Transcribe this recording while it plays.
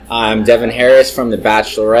I'm Devin Harris from The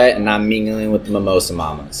Bachelorette, and I'm mingling with the Mimosa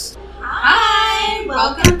Mamas. Hi,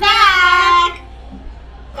 welcome back.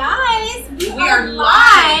 Guys, we are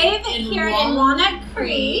live here in Walnut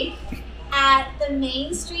Creek at the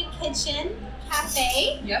Main Street Kitchen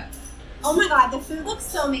Cafe. Yep. Oh my God, the food looks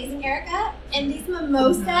so amazing, Erica. And these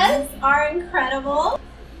mimosas are incredible.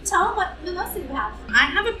 Tell them what mimosa you have. I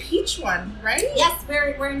have a peach one, right? Yes,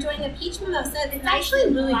 we're enjoying a peach mimosa. It's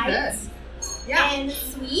actually really good. Yeah. And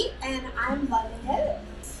sweet, and I'm loving it.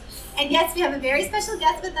 And yes, we have a very special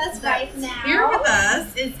guest with us right now. Here with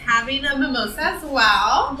us is having a mimosa as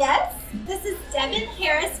well. Yes, this is Devin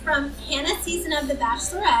Harris from Hannah Season of The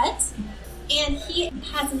Bachelorette. And he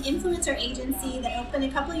has an influencer agency that opened a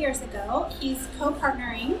couple years ago. He's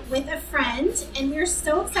co-partnering with a friend, and we're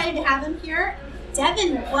so excited to have him here.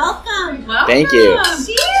 Devin, welcome. Thank you.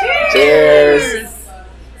 Cheers.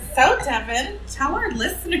 So, Devin, tell our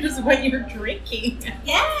listeners what you're drinking.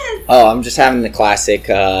 Yes. Oh, I'm just having the classic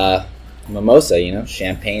mimosa,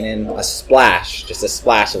 champagne and a splash, just a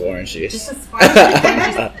splash of orange juice. Just a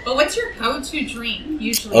splash. But what's your go-to drink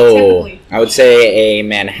usually, typically? I would say a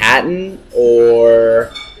Manhattan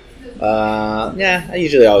or, I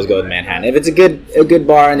usually always go with Manhattan. If it's a good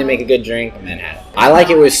bar and they make a good drink, Manhattan. I like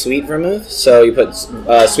it with sweet vermouth, so you put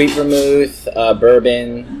sweet vermouth,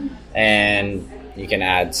 bourbon, and you can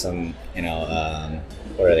add some,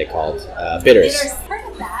 what are they called? Bitters.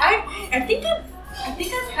 Heard of that? I think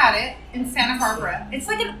I've had it in Santa Barbara. It's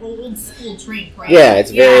like an old school drink, right? Yeah,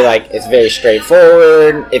 it's very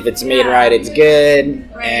straightforward. If it's made right, it's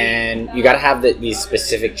good. Right. And you gotta have these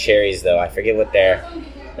specific cherries, though. I forget what they're.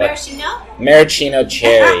 Maraschino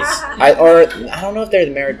cherries. I don't know if they're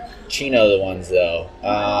the maraschino the ones though. The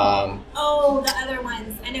other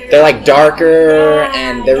ones. I know. They're like darker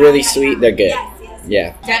and they're really sweet. They're good. Yes.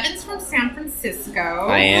 Yeah. Devin's from San Francisco.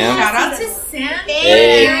 I am. Shout out to San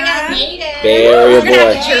Hey. Bay Area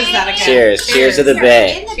boy. Cheers that again. Cheers to the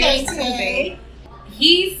Bay. In the Cheers Bay to the today. Bay.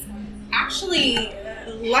 He's actually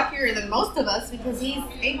luckier than most of us because he's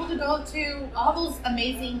able to go to all those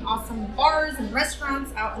amazing, awesome bars and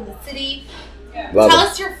restaurants out in the city. Love Tell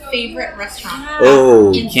it. us your favorite restaurant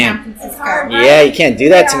Oh, you in San can't. Francisco. Yeah, you can't do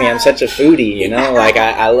that to me. I'm such a foodie, Like,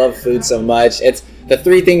 I love food so much. It's the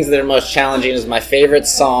three things that are most challenging is my favorite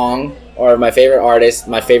song, or my favorite artist,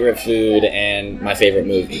 my favorite food, and my favorite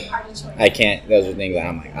movie. I can't. Those are things that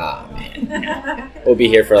I'm like, man. We'll be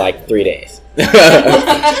here for like 3 days.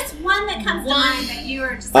 Just one that comes to mind that you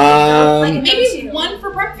were just Maybe one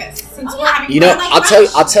for breakfast. Since we're having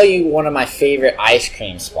I'll tell you one of my favorite ice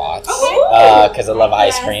cream spots because I love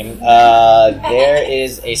ice cream. There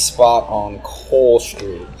is a spot on Cole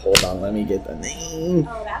Street. Hold on, let me get the name.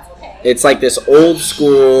 Oh, that's okay. It's like this old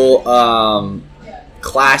school,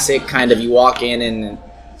 classic kind of. You walk in and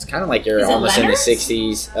it's kind of like you're almost in the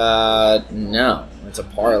 '60s. No, it's a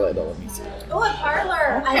parlor though. Let me see. Oh, a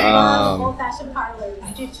parlor. I love old-fashioned parlors.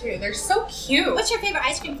 I do too. They're so cute. What's your favorite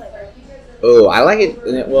ice cream flavor? Oh, I like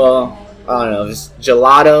it. Well, I don't know. If it's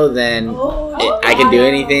gelato, then I can do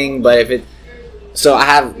anything. But if it, so I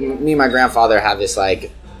have me and my grandfather have this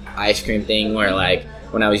like ice cream thing where like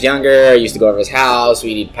when I was younger, I used to go over his house.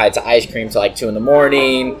 We'd eat pints of ice cream till like 2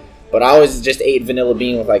 a.m. But I always just ate vanilla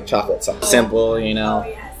bean with like chocolate sauce. Simple, Oh,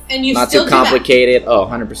 yes. And you not still too complicated. Oh,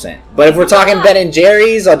 100%. But if we're talking Ben and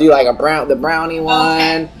Jerry's, I'll do like the brownie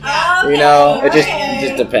one. It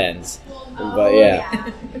just depends. But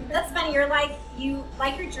yeah. That's funny. You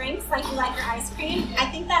like your drinks, like you like your ice cream. I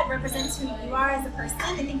think that represents who you are as a person.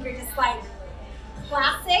 I think you're just like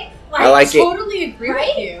classic. I like it. Totally agree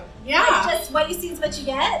with you. Yeah. Like just what you see is what you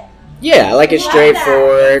get. Yeah, I like it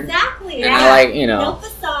straightforward. Exactly. And I like, Milk the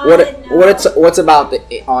solid, what's about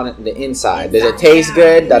on the inside? Does it taste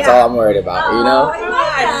good? That's all I'm worried about, I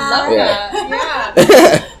love that.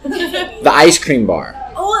 Yeah. The ice cream bar.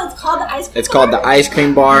 Oh, it's called the ice cream bar? It's called the ice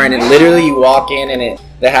cream bar, and it literally you walk in and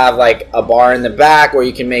they have like a bar in the back where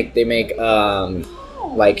they make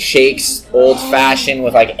like shakes, old fashioned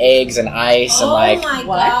with like eggs and ice and like my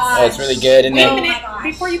what? gosh. it's really good. And Wait a then minute,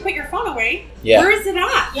 before you put your phone away, Yeah. where is it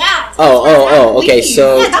at? Yeah. Okay,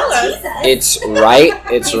 so Tell us. it's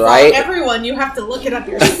right. Everyone, you have to look it up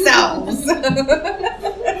yourselves.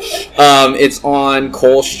 It's on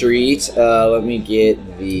Cole Street. Let me get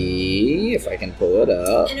if I can pull it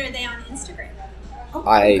up. And are they on Instagram? Oh,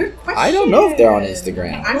 I don't know if they're on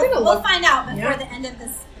Instagram. I'm gonna We'll look. find out before the end of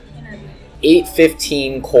this interview.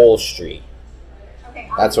 815 Cole Street. Okay.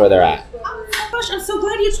 That's where they're at. Oh my gosh, I'm so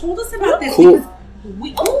glad you told us about this. Cool.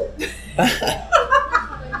 Because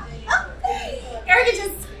Erica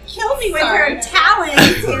just killed me with Sorry. her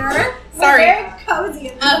talons here. Sorry. We're very cozy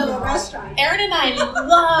in restaurant. Aaron and I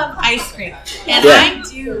love ice cream, and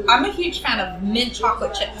Yeah. I'm a huge fan of mint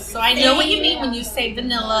chocolate chips. So I know what you mean when you say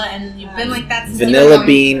vanilla, and you've been like that since you were Vanilla young.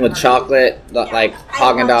 bean with chocolate, like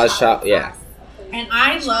Haagen-Dazs chocolate. Yeah. And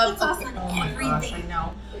I love. Chocolate's awesome Oh on my gosh, everything. I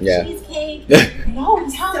know. Yeah. Cheesecake. No,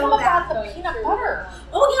 tell So them about bad. the peanut butter.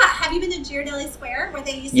 Oh yeah, have you been to Ghirardelli Square where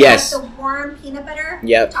they used to Yes. have the warm peanut butter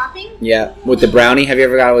Yep. topping? Yeah. With the brownie. Have you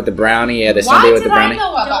ever got it with the brownie? Yeah, the Why sundae with did the brownie. I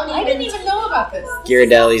know about? Don't I didn't even- even know about this.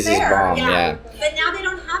 Ghirardelli's is Fair. bomb. Yeah. But now they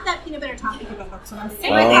don't have that peanut butter topping. That's what I'm They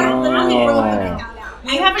saying. like that Oh. literally broke when I found out.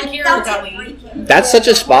 We have a I felt it Ghirardelli. breaking. That's such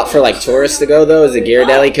a spot for like tourists to go though, is the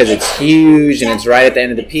Ghirardelli, because it's huge and it's right at the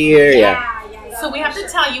end of the pier. Yeah. So we have to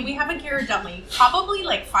tell you, we have a Ghirardelli, probably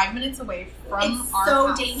like 5 minutes away from It's our so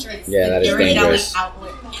house. dangerous. Yeah, that is Ghirardelli dangerous.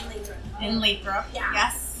 outlet And later. in Lathrop. Yeah.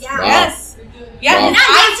 Yes. Yeah. Wow. Yes. Yeah. Wow. And Now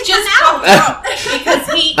you I have to just come popped out because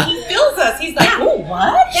he feels us. He's like, oh,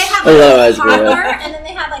 what? They have I love like ice a cream. toddler, and then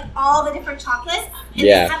they have like all the different chocolates, and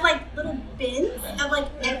Yeah. they have like little bins of like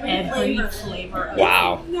every Every flavor. flavor.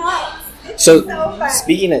 Wow. Nuts. It's So fun.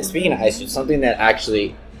 speaking of ice cream, something that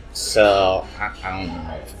actually, so I don't know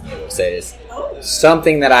if I'm able to say this. Oh.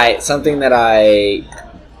 Something that I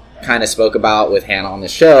kind of spoke about with Hannah on the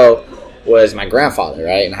show was my grandfather,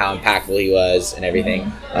 right, and how impactful he was and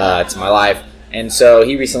everything to my life. And so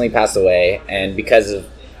he recently passed away, and because of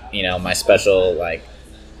my special like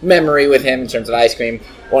memory with him in terms of ice cream,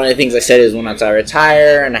 one of the things I said is once I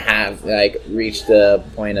retire and have like reached the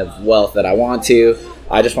point of wealth that I want to,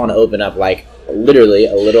 I just want to open up like literally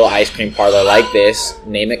a little ice cream parlor like this,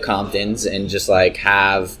 name it Compton's, and just like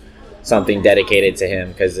have something dedicated to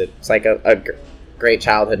him because it's like a great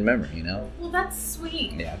childhood memory, Well, that's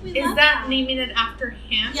sweet. Yeah. We Is love that naming it after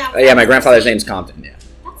him? Yeah. Yeah, my grandfather's name's Compton. Yeah.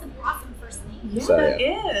 That's an awesome first name. Yeah, So, that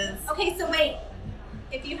is. Okay, so wait.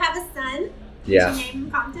 If you have a son, Yeah. would you name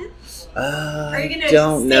him Compton? Or are you gonna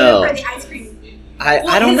don't save know. him for the ice cream?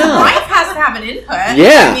 I don't his know. wife has to have an input.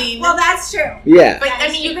 Yeah. I mean, Well, that's true. Yeah. but I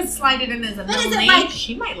mean, you could slide it in as a But is middle it name. like-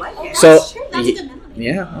 She might like it. That's So, true. That's a good memory.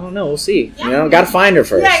 Yeah, I don't know. We'll see. Yeah. Gotta find her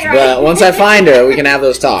first. Yeah, you're But right. once I find her, we can have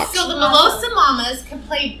those talks. So the Melosa Mamas can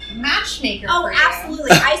play matchmaker Oh, for you.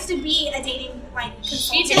 absolutely. I used to be a dating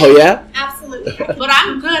She consultant. did. Oh yeah. Absolutely. But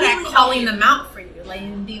I'm good at Really calling help them out for you, like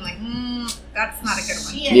and being like, that's not a good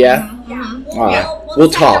one. She is. Yeah. Yeah. Mhm. We'll, All right. we'll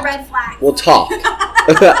We'll set talk. the red flag. We'll talk.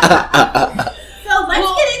 So let's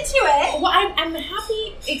Well- get into it. Well, I'm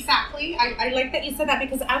happy. Exactly. I like that you said that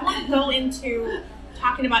because I want to go into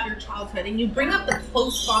talking about your childhood, and you bring up the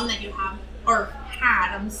close bond that you have or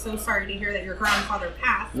had. I'm so sorry to hear that your grandfather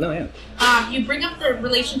passed. No, yeah. You bring up the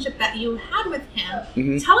relationship that you had with him.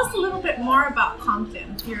 Mhm. Tell us a little bit more about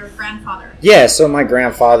Compton, your grandfather. Yeah, so my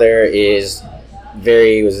grandfather was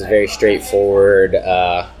a very straightforward,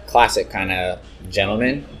 classic kind of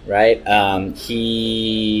gentleman, right?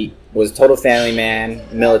 He was a total family man,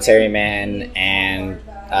 military man, and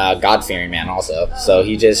God-fearing man also. So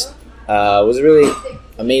he just was a really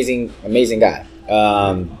amazing guy.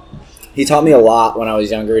 He taught me a lot when I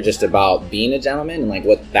was younger just about being a gentleman and like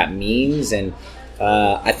what that means. And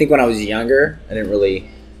I think when I was younger, I didn't really,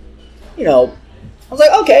 I was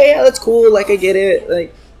like, okay, yeah, that's cool. Like, I get it.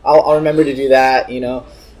 Like, I'll remember to do that,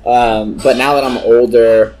 But now that I'm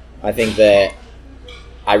older, I think that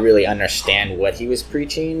I really understand what he was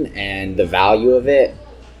preaching and the value of it.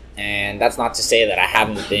 And that's not to say that I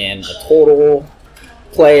haven't been a total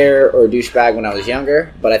player or douchebag when I was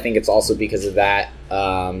younger, but I think it's also because of that,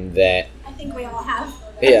 that, I think we all have.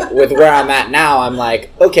 yeah, with where I'm at now, I'm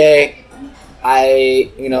like, okay,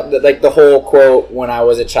 like the whole quote, when I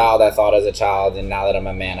was a child, I thought as a child, and now that I'm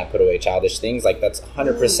a man, I put away childish things. Like, that's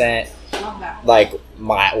 100% Love that. like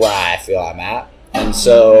where I feel I'm at. And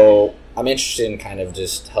so I'm interested in kind of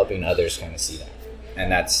just helping others kind of see that.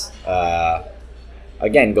 And that's,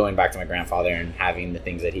 again, going back to my grandfather and having the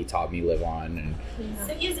things that he taught me live on. And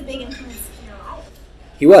So he was a big influence in your life.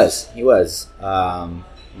 he was.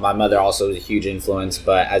 My mother also was a huge influence,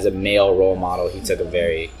 but as a male role model, he took a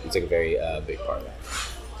very big part of that.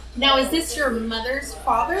 Now, is this your mother's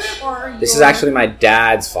father or This is actually my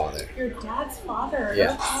dad's father. your dad's father?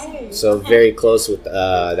 Yeah. Okay. So very close with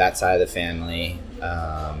that side of the family.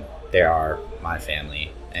 They are my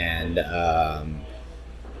family, and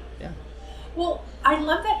Well, I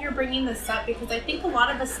love that you're bringing this up because I think a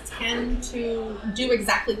lot of us tend to do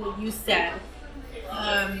exactly what you said.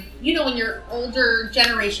 When your older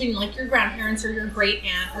generation, like your grandparents or your great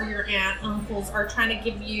aunt or your aunt, uncles, are trying to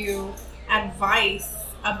give you advice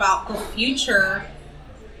about the future,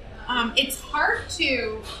 it's hard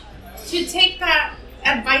to take that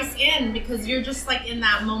advice in because you're just like in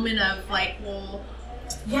that moment of like, well,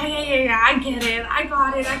 Yeah. I get it. I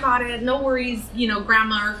got it. No worries,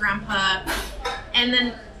 grandma or grandpa. And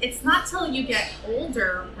then it's not till you get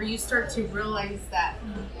older where you start to realize that,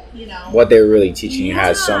 what they're really teaching you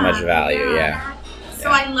has so much value. Yeah. So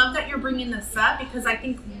I love that you're bringing this up, because I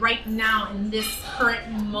think right now in this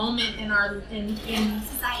current moment in our in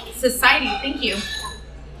society, thank you.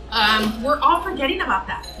 We're all forgetting about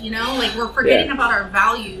that, like we're forgetting about our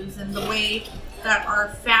values and the way that our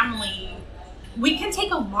family, we can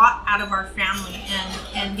take a lot out of our family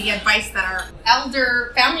and the advice that our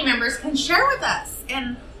elder family members can share with us.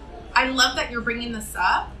 And I love that you're bringing this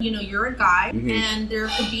up. You're a guy, and there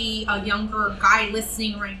could be a younger guy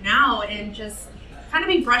listening right now and just kind of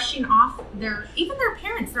be brushing off their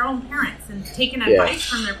own parents, and taking advice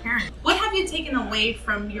from their parents. What have you taken away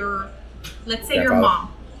from your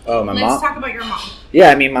mom? Oh, my mom? Let's talk about your mom.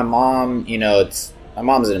 Yeah, I mean, my mom, my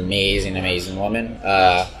mom's an amazing woman.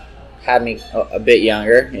 Had me a bit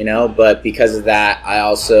younger, but because of that, I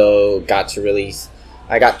also got to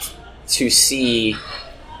see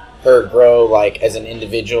her grow, like, as an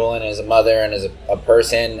individual and as a mother and as a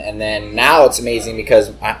person. And then now it's amazing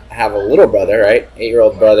because I have a little brother, right,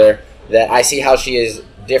 8-year-old brother, that I see how she is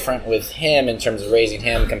different with him in terms of raising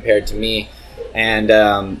him compared to me. And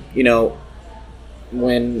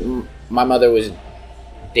when my mother was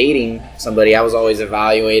dating somebody, I was always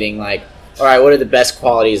evaluating, like, all right, what are the best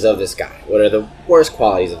qualities of this guy? What are the worst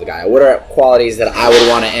qualities of the guy? What are qualities that I would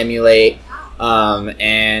want to emulate?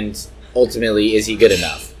 And ultimately, is he good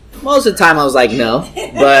enough? Most of the time, I was like, no.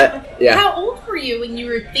 But yeah. How old were you when you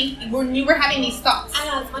were having these thoughts?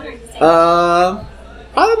 I was wondering the same.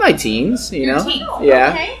 Probably my teens. Your teens.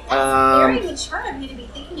 Yeah. Okay. That's very mature of you to be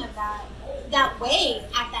thinking of that way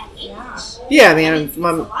at that age. Yeah, I mean,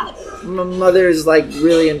 my mother is, like,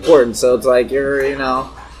 really important. So it's like, you're,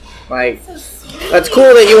 like, that's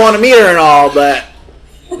cool that you want to meet her and all, but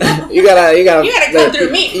you gotta come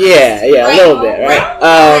through me. Yeah, right? A little bit,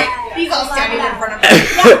 right? He's all standing in front of me.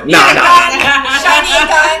 No. Shiny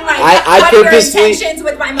gun, like, I purposely intentions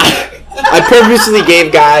with my mother. I purposely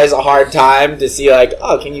gave guys a hard time to see, like,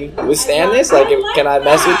 oh, can you withstand this? Like, can I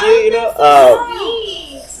mess with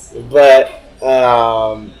you? But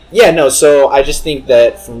yeah, no. So I just think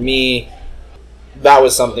that for me, that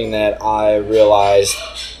was something that I realized.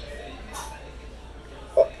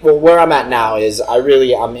 Well, where I'm at now is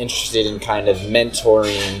I'm interested in kind of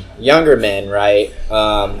mentoring younger men, right,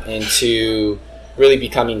 into really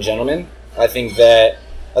becoming gentlemen. I think that,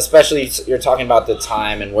 especially you're talking about the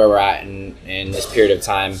time and where we're at in this period of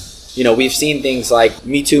time, we've seen things like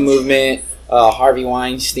Me Too movement, Harvey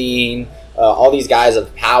Weinstein, all these guys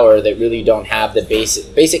of power that really don't have the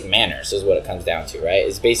basic manners is what it comes down to, right?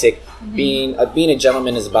 It's basic. Being a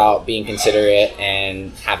gentleman is about being considerate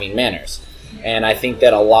and having manners. And I think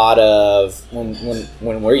that a lot of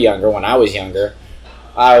when we're younger, when I was younger,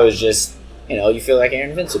 I was just, you feel like you're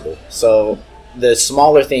invincible. So the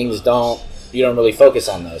smaller things you don't really focus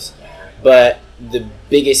on those. But the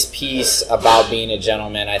biggest piece about being a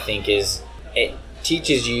gentleman, I think, is it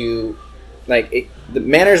teaches you, like, the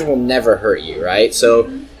manners will never hurt you, right?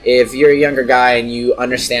 So if you're a younger guy and you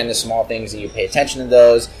understand the small things and you pay attention to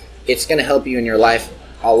those, it's going to help you in your life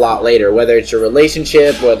a lot later, whether it's your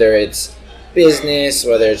relationship, whether it's business,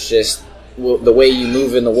 whether it's just the way you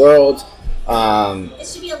move in the world. It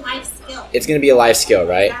should be a life skill. It's going to be a life skill,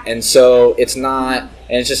 right? Exactly. And so it's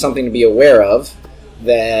just something to be aware of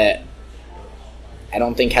that I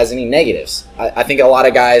don't think has any negatives. I think a lot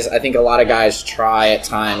of guys try at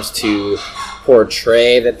times to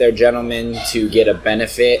portray that they're gentlemen to get a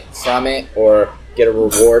benefit from it or get a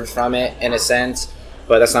reward from it in a sense,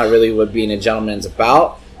 but that's not really what being a gentleman is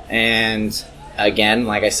about. And again,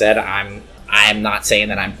 like I said, I'm not saying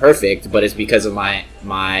that I'm perfect, but it's because of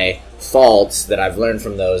my faults that I've learned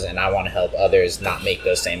from those, and I want to help others not make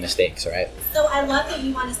those same mistakes, right? So I love that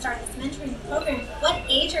you want to start this mentoring program. What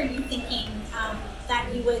age are you thinking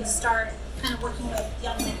that you would start kind of working with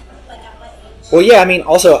young men? Like at what age? Well, yeah, I mean,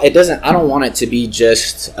 also, I don't want it to be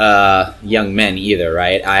just young men either,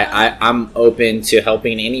 right? I'm open to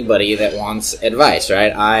helping anybody that wants advice,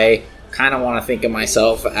 right? I kind of want to think of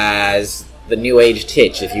myself as the new age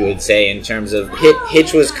Hitch, if you would say, in terms of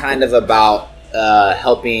Hitch was kind of about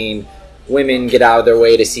helping women get out of their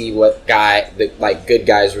way to see what good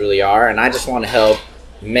guys really are, and I just want to help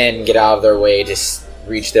men get out of their way to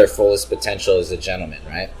reach their fullest potential as a gentleman,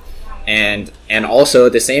 right? And also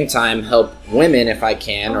at the same time help women, if I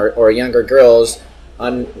can, or younger girls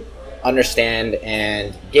understand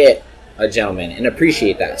and get a gentleman and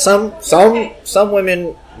appreciate that. Some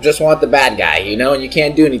women just want the bad guy, and you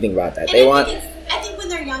can't do anything about that. I think when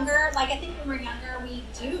they're younger, when we're younger, we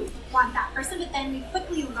do want that person, but then we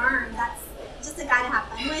quickly learn that's just a guy to have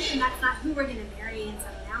fun with, and that's not who we're going to marry and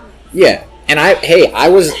settle down with. Yeah. And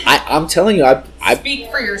I'm telling you, I Speak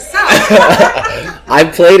for yourself. I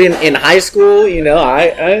played in high school, you know,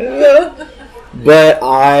 but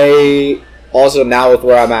I also now with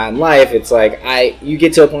where I'm at in life, it's like you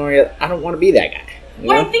get to a point where I don't want to be that guy. You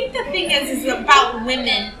Well, know? I think the thing is about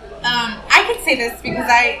women. I could say this because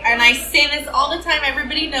I say this all the time.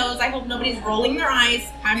 Everybody knows. I hope nobody's rolling their eyes.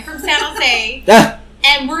 I'm from San Jose,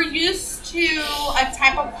 and we're used to a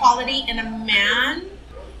type of quality in a man.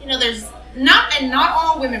 You know, there's not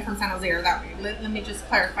all women from San Jose are that way. Let me just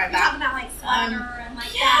clarify We're that. talking about like swagger and like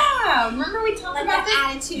that. Yeah, remember we talked Like about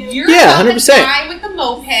that this? attitude. You're Yeah, about 100%. the guy with the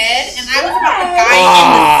moped, and I was about the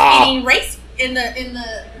guy in the race in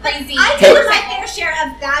the crazy. I Hey. did my fair share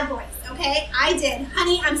of bad boys, okay? I did.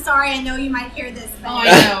 Honey, I'm sorry. I know you might hear this, but Oh, I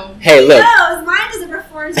know. Hey, look. knows mine doesn't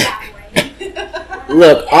perform that way.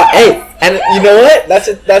 Look, hey, and you know what? That's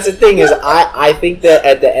the thing is I think that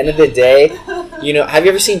at the end of the day, you know, have you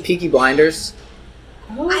ever seen Peaky Blinders?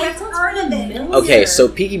 I've heard of it. Okay, so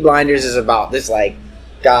Peaky Blinders is about this like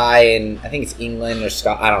guy in I think it's England or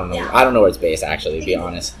Scotland. I don't know. Yeah. I don't know where it's based actually. To be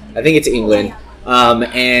honest, I think it's England.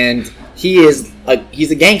 And he's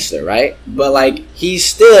a gangster, right? But like he's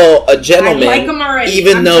still a gentleman, I like him already.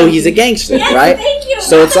 even I'm though joking. he's a gangster, Yes, right? thank you.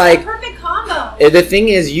 So it's That's like- a perfect combo. The thing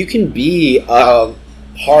is, you can be a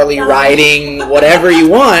Harley riding whatever you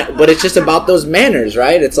want, but it's just about those manners,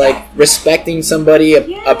 right? It's like respecting somebody,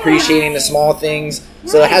 appreciating the small things.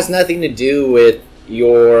 So it has nothing to do with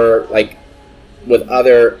your with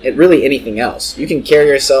really anything else. You can carry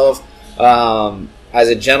yourself as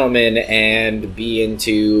a gentleman and be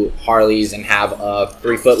into Harleys and have a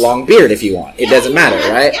 3-foot long beard if you want. It doesn't matter,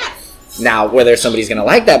 right? Yes. Now, whether somebody's gonna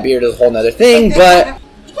like that beard is a whole nother thing, but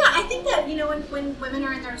Yeah, I think that, you know, when women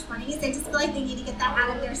are in their 20s, they just feel like they need to get that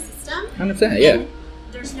out of their system. 100%, yeah. And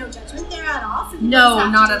there's no judgment there at all. So people No, just have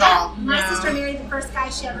to not do at that. all. My No. sister married the first guy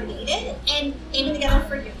she ever dated, and they've been together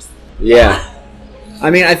for years. Yeah. I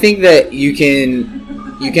mean, I think that you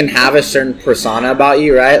can have a certain persona about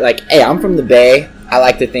you, right? Like, hey, I'm from the Bay. I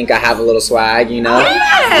like to think I have a little swag, you know?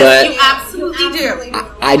 Yes, But you absolutely do.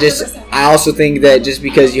 I also think that just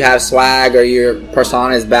because you have swag or your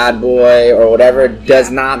persona is bad boy or whatever does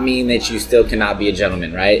not mean that you still cannot be a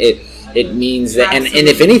gentleman, right? It means that, and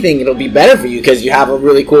if anything, it'll be better for you because you have a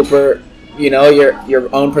really cool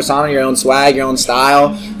your own persona, your own swag, your own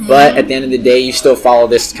style. But at the end of the day, you still follow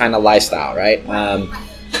this kind of lifestyle, right?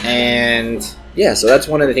 And yeah, so that's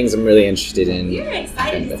one of the things I'm really interested in. We're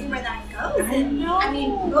excited to see where that goes. And, I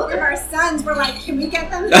mean, both of our sons were like, can we get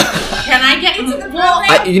them? Can I get Into the well?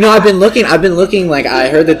 program? I've been looking. Like, I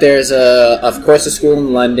heard that there's of course, a school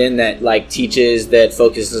in London that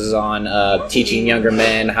focuses on teaching younger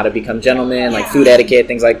men how to become gentlemen, like food etiquette,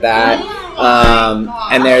 things like that.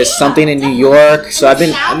 And there's something in New York. So I've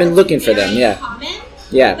been looking for them. Yeah, Common,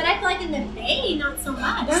 yeah, but I feel like in the Bay, not so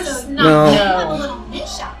much. That's So not No. we have a little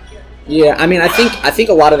niche out here. yeah. I mean, I think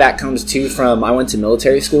a lot of that comes too from I went to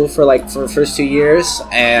military school for the first 2 years,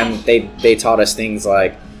 and they taught us things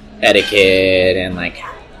like etiquette and like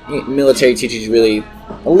military teaches you really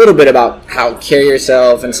a little bit about how to carry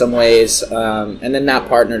yourself in some ways, and then that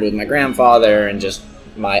partnered with my grandfather and just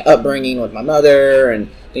my upbringing with my mother and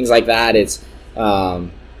things like that. It's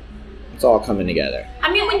all coming together.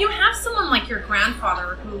 I mean, when you have someone like your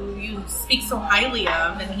grandfather who you speak so highly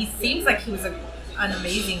of, and he seems like he was an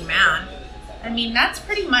amazing man, I mean, that's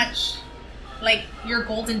pretty much like your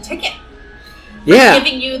golden ticket. Yeah,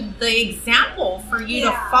 Giving you the example for you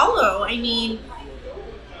to follow. I mean,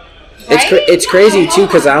 it's crazy too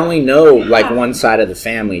because I only know like one side of the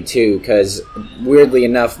family too. Because weirdly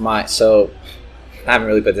enough, I haven't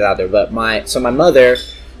really put this out there, but my mother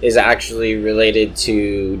is actually related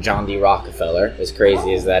to John D. Rockefeller. As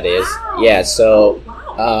crazy as that is, yeah. So,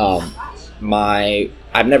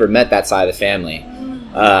 I've never met that side of the family,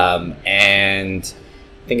 and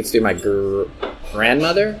I think it's through my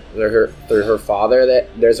grandmother, through her father, that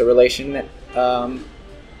there's a relationship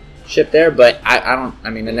there. But I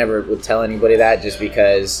never would tell anybody that just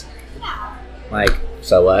because, like,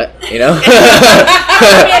 so what, you know? It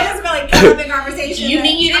doesn't really come up in conversation. you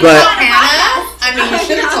mean you didn't But- tell Hannah? I mean, you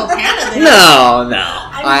should have told Hannah then. No.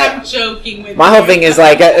 I'm joking with My you. whole thing is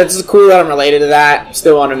like it's cool that I'm related to that.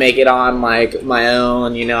 Still want to make it on like my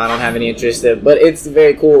own. You know, I don't have any interest in, but it's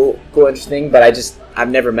very cool, interesting. But I've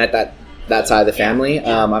never met that side of the family.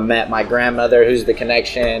 I met my grandmother, who's the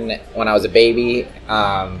connection, when I was a baby,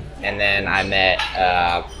 and then I met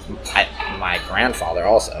my grandfather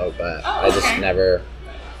also. But I just okay. never.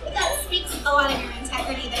 But that speaks a lot of your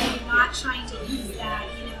integrity that you're not trying to use that,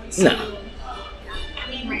 to. No. I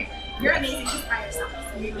mean,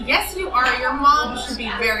 your mom should be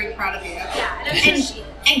very proud of you. Yeah, and I'm sure she is.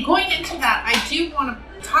 And going into that, I do want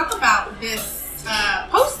to talk about this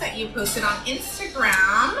post that you posted on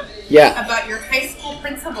Instagram about your high school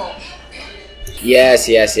principal. Yes.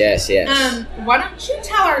 Why don't you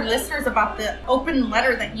tell our listeners about the open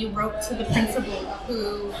letter that you wrote to the principal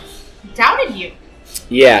who doubted you?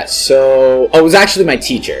 Yeah, so it was actually my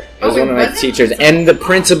teacher. It was one of my teachers, and the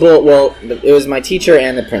principal. Well, it was my teacher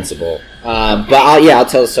and the principal. But I'll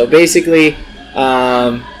tell. So basically,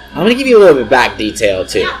 I'm gonna give you a little bit back detail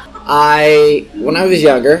too. When I was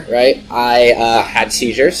younger, right, I had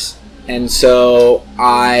seizures, and so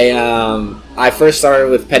I first started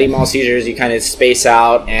with petit mal seizures. You kind of space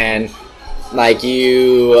out, and like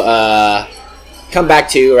you come back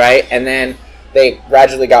to, right, and then they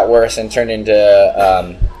gradually got worse and turned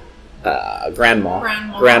into grand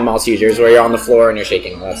mal seizures, where you're on the floor and you're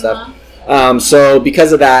shaking and all that stuff. So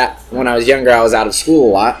because of that, when I was younger, I was out of school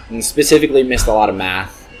a lot, and specifically missed a lot of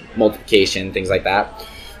math, multiplication, things like that.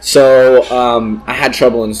 So I had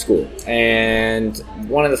trouble in school, and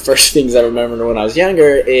one of the first things I remember when I was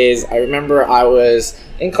younger is I remember I was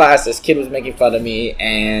in class, this kid was making fun of me,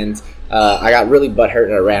 and I got really butthurt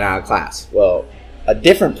and I ran out of class. Well, a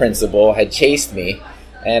different principal had chased me,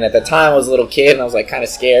 and at the time I was a little kid and I was like kind of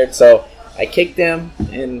scared, so I kicked him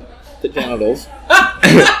in the genitals.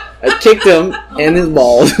 I kicked him in his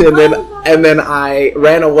balls, and then I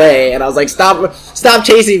ran away, and I was like, stop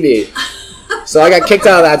chasing me. So I got kicked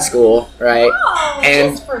out of that school, right? Oh,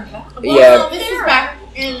 and just for that. Yeah, This is back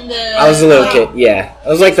in the. I was a little kid. Yeah, it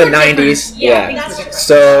was like the 90s. Yeah.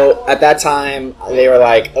 So at that time, they were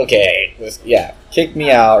like, okay, kicked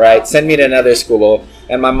me out, right? Send me to another school.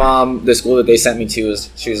 And my mom, the school that they sent me to,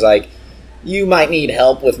 she was like, you might need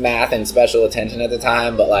help with math and special attention at the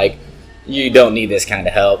time, but like, you don't need this kind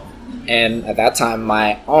of help. And at that time,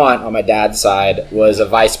 my aunt on my dad's side was a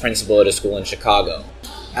vice principal at a school in Chicago.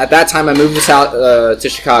 At that time, I moved to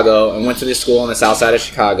Chicago and went to this school on the south side of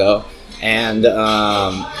Chicago. And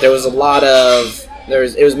there was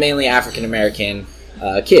it was mainly African American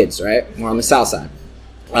kids, right? We're on the south side.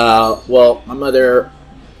 Well, my mother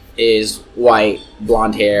is white,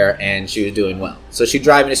 blonde hair, and she was doing well. So she'd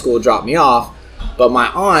drive me to school, drop me off. But my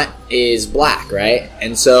aunt is black, right?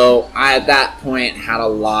 And so I, at that point, had a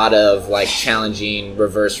lot of like challenging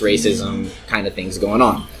reverse racism kind of things going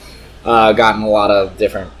on. Gotten a lot of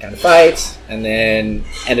different kind of fights, and then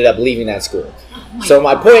ended up leaving that school. So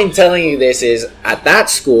my point in telling you this is, at that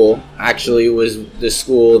school actually was the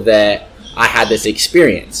school that I had this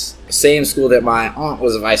experience. Same school that my aunt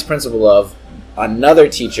was a vice principal of. Another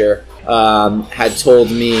teacher had told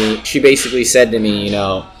me, she basically said to me, you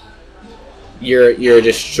know, you're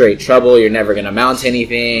just straight trouble, you're never going to amount to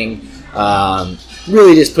anything.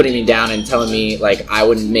 Really just putting me down and telling me like I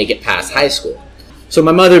wouldn't make it past high school. So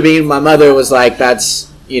my mother was like,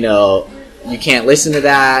 that's, you know, you can't listen to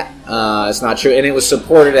that. It's not true. And it was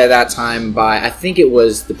supported at that time by, I think it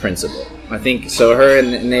was the principal. I think so. Her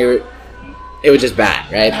and they were, it was just bad,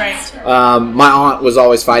 right? My aunt was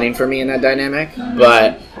always fighting for me in that dynamic,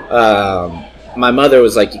 but my mother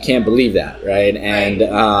was like, you can't believe that, right? And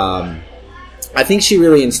I think she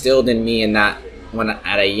really instilled in me in that when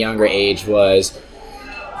at a younger age was,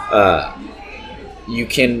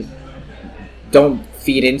 don't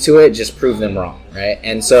feed into it, just prove them wrong, right?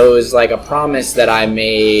 And so it was like a promise that I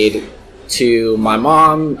made to my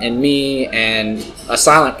mom and me, and a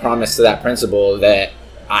silent promise to that principal that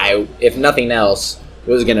I, if nothing else,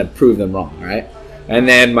 was going to prove them wrong, right? And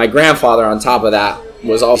then my grandfather on top of that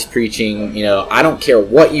was always preaching, you know, I don't care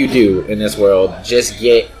what you do in this world, just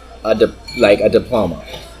get a diploma.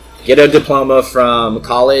 Get a diploma from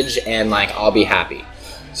college and like I'll be happy.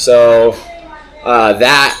 So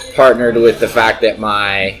that partnered with the fact that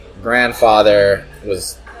my grandfather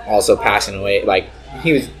was also passing away. Like,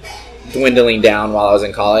 he was dwindling down while I was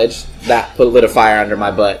in college. That lit a fire under my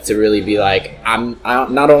butt to really be like, I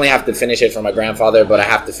not only have to finish it for my grandfather, but I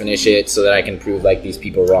have to finish it so that I can prove like these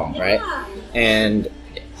people wrong, right? And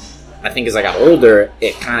I think as I got older,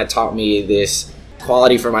 it kind of taught me this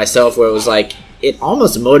quality for myself where it was like, it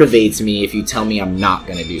almost motivates me if you tell me I'm not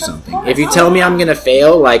going to do something. If you tell me I'm going to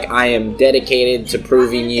fail, like, I am dedicated to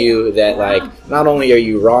proving you that, like, not only are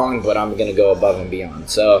you wrong, but I'm going to go above and beyond.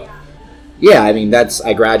 So, yeah, I mean,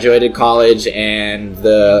 I graduated college, and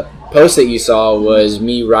the post that you saw was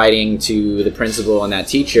me writing to the principal and that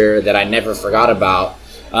teacher that I never forgot about,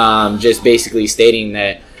 just basically stating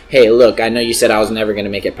that, hey, look, I know you said I was never going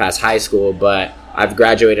to make it past high school, but I've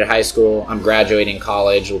graduated high school. I'm graduating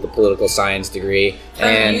college with a political science degree. From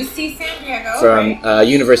UC San Diego. From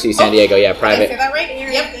University of San Diego, yeah, private. Did I say that right?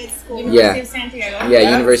 Yep. Good school. University of San Diego.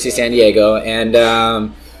 Yeah, University of San Diego. And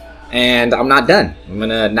and I'm not done.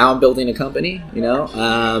 I'm building a company,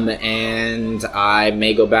 and I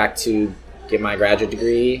may go back to get my graduate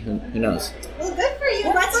degree. Who knows? Well, good for you.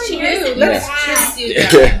 Good Let's for cheers. you. to Let's that. cheers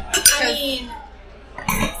to that. I mean,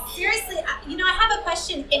 seriously, I have a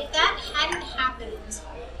question. If that hadn't happened,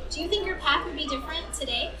 do you think your path would be different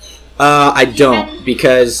today? I don't,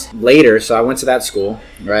 because later, so I went to that school,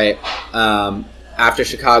 right? After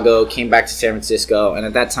Chicago, came back to San Francisco, and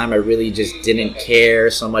at that time I really just didn't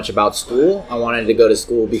care so much about school. I wanted to go to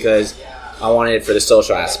school because I wanted it for the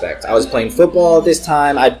social aspect. I was playing football at this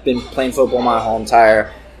time. I'd been playing football my whole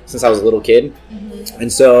since I was a little kid.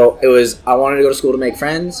 And so I wanted to go to school to make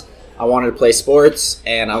friends. I wanted to play sports,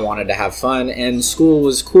 and I wanted to have fun, and school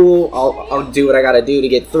was cool. I'll do what I got to do to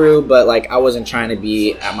get through, but I wasn't trying to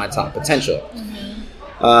be at my top potential.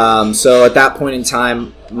 So at that point in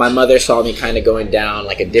time, my mother saw me kind of going down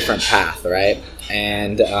a different path, right?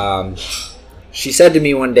 And she said to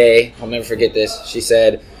me one day, I'll never forget this, she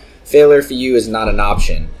said, failure for you is not an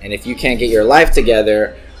option, and if you can't get your life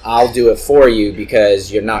together, I'll do it for you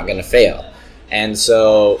because you're not going to fail. And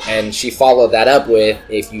she followed that up with,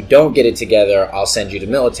 if you don't get it together, I'll send you to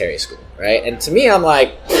military school, right? And to me, I'm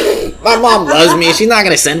like, my mom loves me. She's not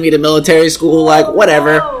going to send me to military school,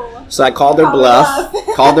 whatever. No. So I called her bluff,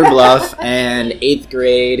 and 8th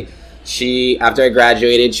grade, after I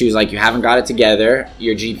graduated, she was like, you haven't got it together.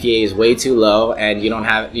 Your GPA is way too low, and you don't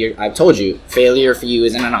have, I've told you, failure for you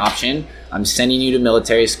isn't an option. I'm sending you to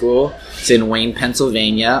military school. It's in Wayne,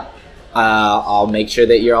 Pennsylvania. I'll make sure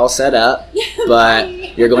that you're all set up,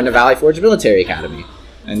 but you're going to Valley Forge Military Academy.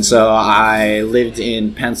 And so I lived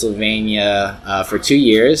in Pennsylvania for 2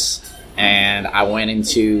 years, and I went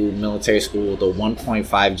into military school with a 1.5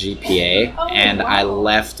 GPA, and I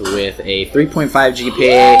left with a 3.5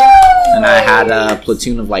 GPA, and I had a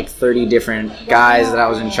platoon of 30 different guys that I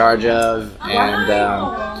was in charge of, and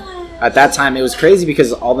at that time it was crazy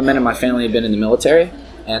because all the men in my family had been in the military,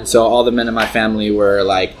 and so all the men in my family were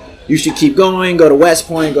like, you should keep going, go to West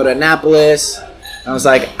Point, go to Annapolis. And I was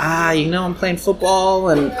like, I'm playing football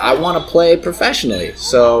and I want to play professionally.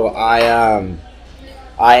 So I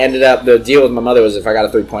ended up, the deal with my mother was if I got a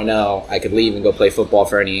 3.0, I could leave and go play football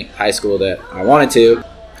for any high school that I wanted to.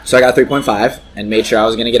 So I got a 3.5 and made sure I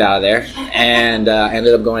was going to get out of there, and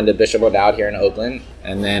ended up going to Bishop O'Dowd here in Oakland.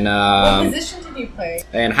 And then what position did you play?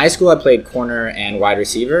 In high school, I played corner and wide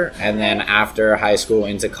receiver. And then after high school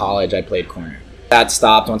into college, I played corner. That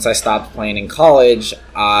stopped. Once I stopped playing in college,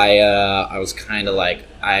 I was kind of like,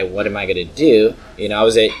 what am I going to do? I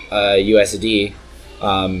was at USD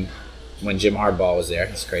when Jim Hardball was there.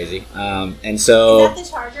 It's crazy. And so Is that the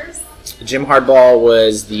Chargers? Jim Hardball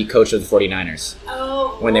was the coach of the 49ers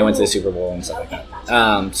when they went to the Super Bowl and stuff like that.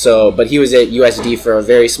 Gotcha. But he was at USD for a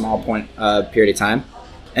very small period of time.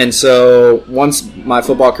 And so once my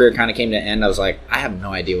football career kind of came to an end, I was like, I have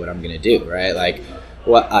no idea what I'm going to do, right?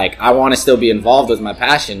 I want to still be involved with my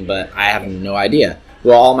passion, but I have no idea.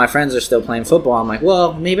 Well, all my friends are still playing football. I'm like,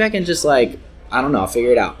 well, maybe I can just I don't know, I'll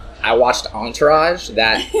figure it out. I watched Entourage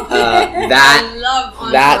that I love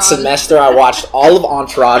Entourage. That semester. I watched all of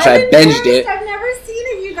Entourage. I binged it. I've never seen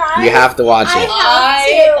it, you guys. You have to watch it.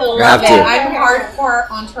 I love have it. to. I'm hardcore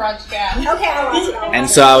Entourage fan. Okay, I'll watch it. And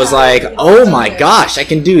so I was like, oh my gosh, I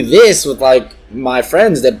can do this with my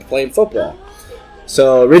friends that play football.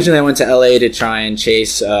 So originally I went to LA to try and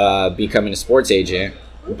chase becoming a sports agent,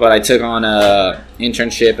 but I took on a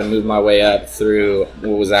internship and moved my way up through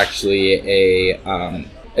what was actually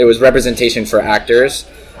it was representation for actors,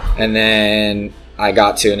 and then I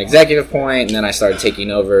got to an executive point, and then I started taking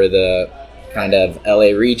over the kind of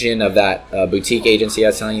LA region of that boutique agency I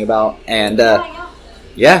was telling you about, and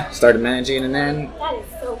started managing, and then That is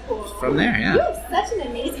so cool. from there, You have such an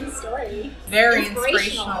amazing story. Very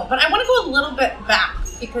inspirational. But I want to go a little bit back,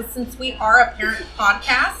 because since we are a parent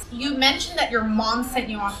podcast, you mentioned that your mom sent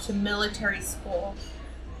you off to military school.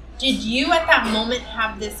 Did you at that moment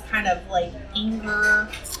have this kind of anger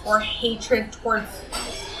or hatred towards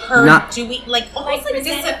her doing almost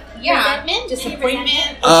resentment,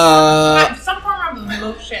 disappointment, some form of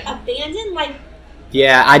emotion? Abandoned,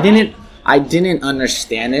 Yeah, I didn't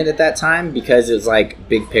understand it at that time because it was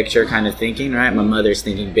big picture kind of thinking, right? My mother's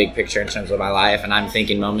thinking big picture in terms of my life, and I'm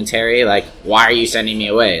thinking momentary, why are you sending me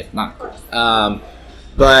away? It's not.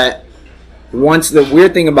 But once, the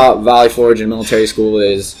weird thing about Valley Forge and military school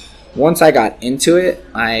is once I got into it,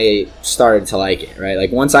 I started to like it, right?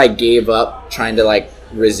 Once I gave up trying to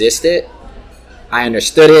resist it, I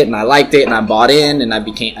understood it and I liked it and I bought in and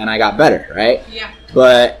I got better, right? Yeah.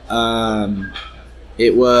 But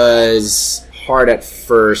it was hard at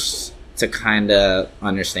first to kind of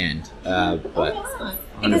understand, but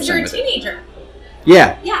Because you're a 100% with it. teenager.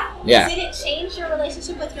 Yeah. Yeah. Yeah. Did it change your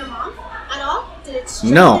relationship with your mom at all? Did it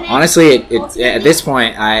strengthen No, it honestly, it ultimately? at this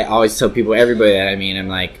point, I always tell people, everybody that I meet, I'm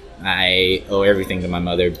like, I owe everything to my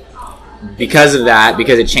mother because of that,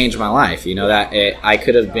 because it changed my life. You know, I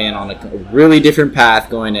could have been on a really different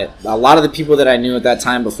path going at a lot of the people that I knew at that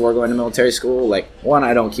time before going to military school. Like, one,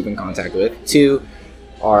 I don't keep in contact with. Two,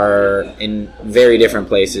 are in very different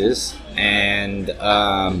places. And,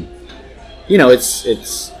 you know, it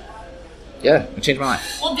changed my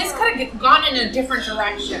life. Well, this could have gone in a different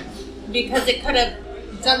direction because it could have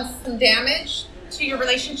done some damage to your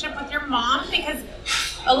relationship with your mom, because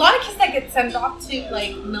a lot of kids that get sent off to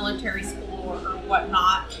like military school or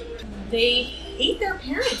whatnot, they hate their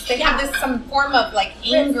parents. They have this some form of like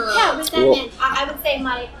anger. Yeah, resentment. I would say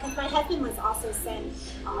because my husband was also sent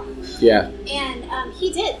off. Yeah. And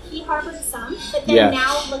he harbored some, but then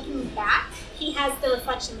now looking back, he has the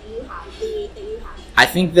reflection that you have. I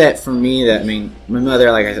think that for me, my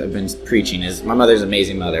mother, like I've been preaching, is my mother's an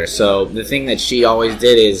amazing mother. So the thing that she always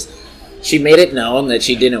did is she made it known that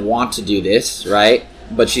she didn't want to do this, right?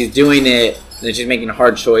 But she's doing it, and she's making a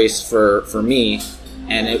hard choice for me.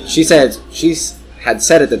 And she had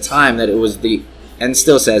said at the time that it was and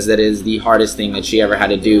still says that it is the hardest thing that she ever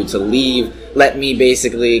had to do, to let me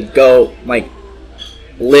basically go, like,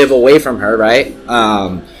 live away from her, right?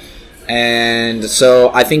 And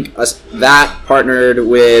so I think that partnered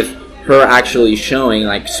with her actually showing,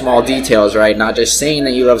 like, small details, right? Not just saying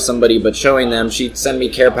that you love somebody, but showing them. She'd send me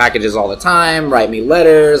care packages all the time, write me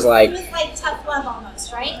letters, like... It was like tough love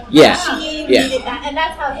almost, right? Yeah. She needed that, and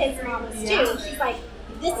that's how his mom was too. She's like,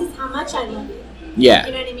 this is how much I love you. Yeah.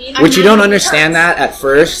 You know what I mean? Which you don't understand that at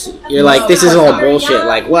first. You're like, this is all bullshit.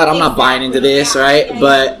 Like, what? I'm not buying into this, right?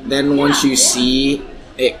 But then once you see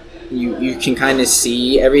it, you can kind of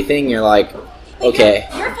see everything. You're like, okay.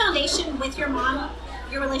 Your foundation with your mom,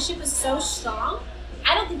 your relationship is so strong.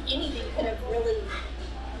 I don't think anything could have really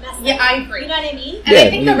messed up. Yeah, I agree. You know what I mean? And I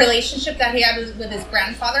think the relationship that he had with his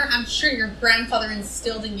grandfather, I'm sure your grandfather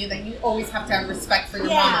instilled in you that you always have to have respect for your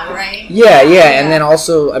mama, right? Yeah. And then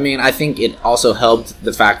also, I think it also helped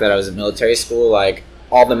the fact that I was in military school. Like,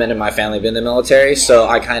 all the men in my family have been in the military, so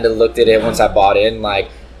I kind of looked at it once I bought in, like,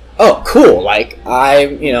 oh, cool. Like,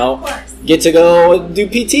 I, get to go do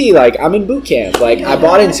PT. Like, I'm in boot camp. Like, I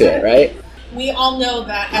bought into it, right? We all know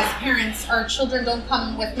that as parents, our children don't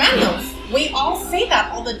come with manuals. We all say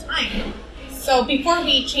that all the time. So before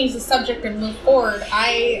we change the subject and move forward,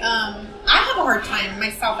 I have a hard time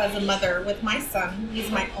myself as a mother with my son.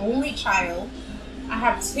 He's my only child. I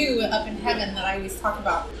have two up in heaven that I always talk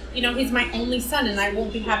about. He's my only son, and I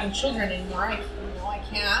won't be having children anymore. I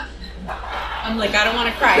can't. I'm like, I don't want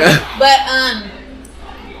to cry. But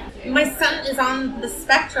my son is on the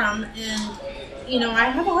spectrum, and I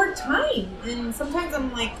have a hard time. And sometimes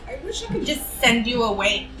I'm like, I wish I could just send you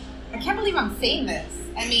away. I can't believe I'm saying this.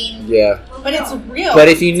 Yeah. But it's real. But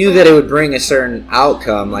if you knew that it would bring a certain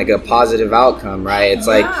outcome, like a positive outcome, right? It's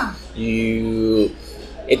like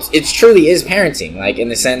it truly is parenting, like, in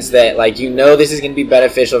the sense that, like, this is going to be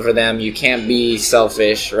beneficial for them. You can't be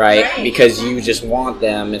selfish, right? Because you just want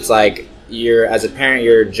them. It's like, as a parent,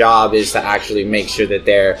 your job is to actually make sure that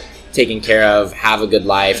they're taken care of, have a good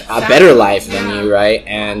life, a better life than you, right?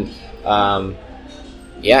 And I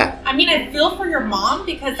feel for your mom,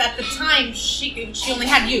 because at the time she only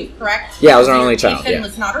had you, correct? Yeah, I was our only child. Ethan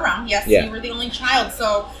was not around. Yes, you were the only child.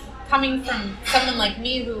 So coming from someone like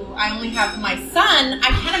me, who I only have my son, I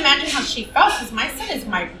can't imagine how she felt, because my son is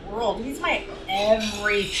my world. He's my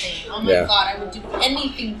everything. Oh my God, I would do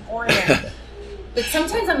anything for him. But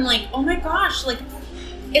sometimes I'm like, oh my gosh, like,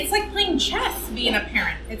 it's like playing chess, being a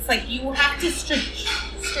parent. It's like you have to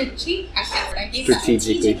strategically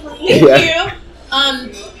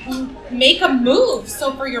make a move.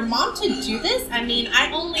 So for your mom to do this, I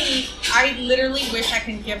literally wish I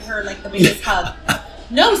could give her, like, the biggest hug.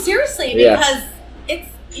 No, seriously, because it's,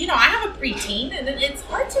 I have a preteen, and it's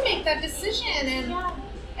hard to make that decision. And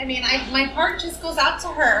my heart just goes out to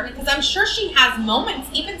her, because I'm sure she has moments,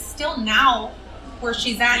 even still now, where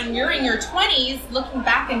she's at, and you're in your 20s, looking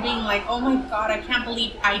back and being like, oh my God, I can't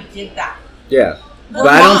believe I did that. Yeah. But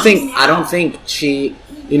I don't think she,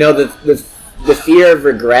 the fear of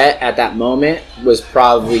regret at that moment was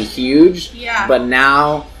probably huge. Yeah. But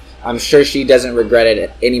now, I'm sure she doesn't regret it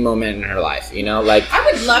at any moment in her life, like. I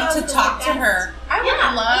would love to talk to her. I would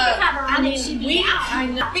love. Have her on I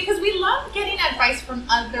know, because we love getting advice from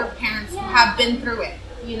other parents who have been through it.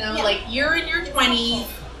 Like, you're in your 20s.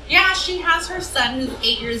 Yeah, she has her son who's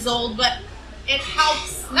 8 years old, but it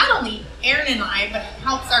helps not only Aaron and I, but it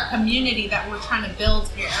helps our community that we're trying to build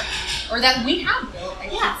here, or that we have built, I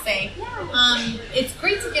should say. It's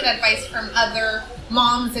great to get advice from other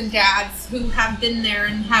moms and dads who have been there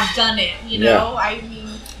and have done it, you know? I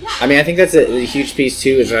mean, I think that's a huge piece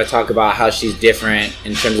too, is when I talk about how she's different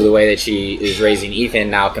in terms of the way that she is raising Ethan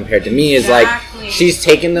now compared to me, is like she's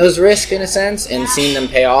taken those risks in a sense and seen them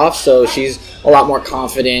pay off, so she's a lot more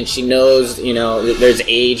confident. She knows, you know, there's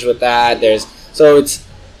age with that. So it's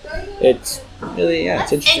really,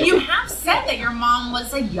 it's interesting. And you have said that your mom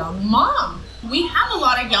was a young mom. We have a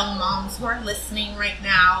lot of young moms who are listening right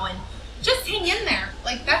now, and just hang in there.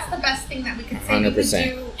 Like, that's the best thing that we could say 100%. You could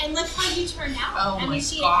do. And look how you turned out. Oh, I my mean,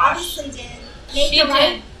 she gosh. obviously did make the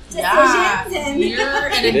right decisions. And You're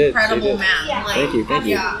an incredible man. Yeah. Like, Thank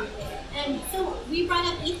you. Yeah. And so we brought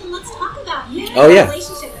up Ethan. Let's talk about you. Oh, yeah.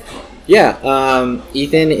 Relationship with him. Yeah,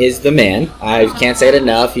 Ethan is the man. I can't say it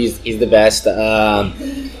enough. He's the best. What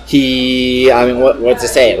to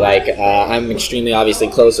say? Like, I'm extremely obviously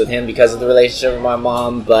close with him because of the relationship with my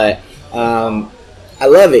mom, but I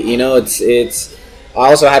love it. You know, it's. I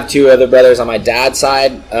also have two other brothers on my dad's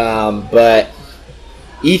side, but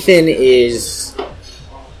Ethan is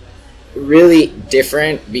really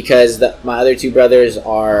different because my other two brothers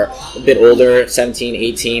are a bit older, 17,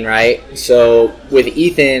 18, right? So with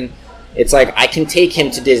Ethan, it's like I can take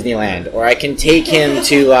him to Disneyland, or I can take him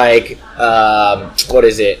to like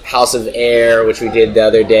House of Air, which we did the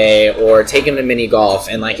other day, or take him to mini golf,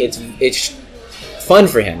 and like it's fun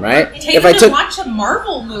for him, right? Take him to watch a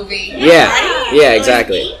Marvel movie. Yeah,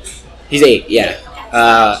 exactly. He's 8,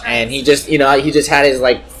 and he just had his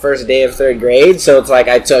like first day of 3rd grade, so it's like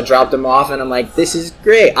I dropped him off, and I'm like, this is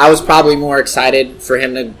great. I was probably more excited for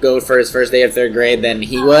him to go for his first day of 3rd grade than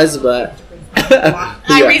he was, but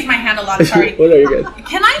I raised my hand a lot, sorry. What are you good?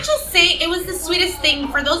 Can I just say, it was the sweetest thing.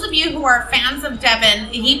 For those of you who are fans of Devin,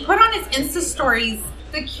 he put on his Insta stories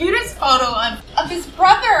the cutest photo of his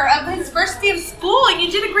brother, of his first day of school, and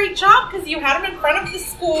you did a great job because you had him in front of the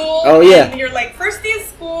school. Oh, yeah. And you're like, first day of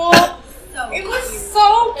school. It was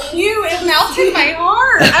so cute. It melted my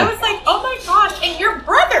heart. I was like, oh my gosh. And your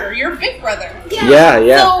brother, your big brother. Yeah.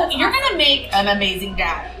 So you're going to make an amazing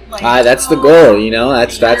dad. Like, that's the goal, you know.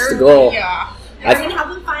 That's the goal. Yeah. We're going to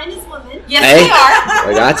help him find his woman. Yes, Hey, we are.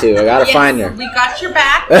 I got to find her. We got your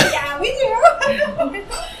back. Yeah, we do.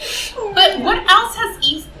 But what else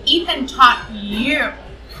has Ethan taught you?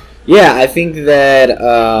 Yeah, I think that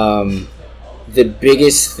the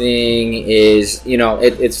biggest thing is, you know,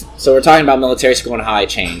 it's so we're talking about military school and how I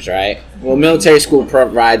changed, right? Well, military school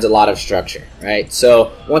provides a lot of structure, right?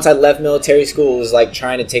 So once I left military school, it was like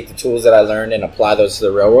trying to take the tools that I learned and apply those to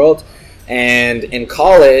the real world. And in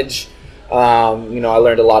college, I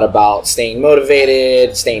learned a lot about staying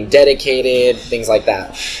motivated, staying dedicated, things like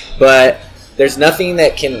that. But there's nothing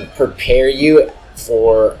that can prepare you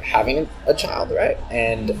for having a child, right?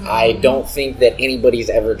 And I don't think that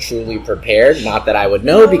anybody's ever truly prepared. Not that I would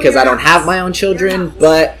know, because I don't have my own children,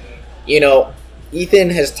 but, you know,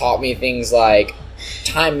 Ethan has taught me things like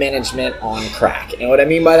time management on crack. And what I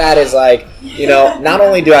mean by that is, like, you know, not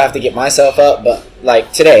only do I have to get myself up, but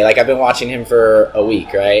like today, like I've been watching him for a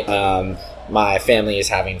week, right? My family is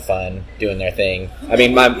having fun doing their thing. I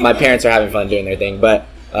mean, my parents are having fun doing their thing, but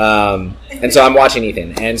and so I'm watching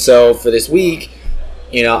Ethan. And so for this week,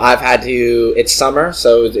 you know, I've had to, it's summer,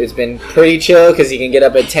 so it's been pretty chill because he can get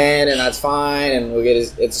up at 10 and that's fine, and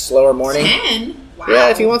it's a slower morning. 10? Wow. Yeah,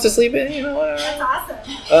 if he wants to sleep in, you know, whatever. That's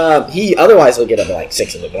awesome. He otherwise will get up at like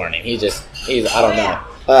 6 in the morning. He's I don't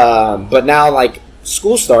know. But now, like,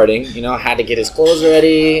 school starting, you know, I had to get his clothes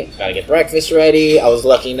ready, got to get breakfast ready. I was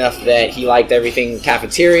lucky enough that he liked everything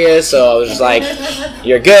cafeteria, so I was just like,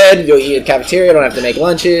 you're good, you'll eat at cafeteria, don't have to make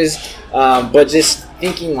lunches. But just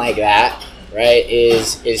thinking like that, right,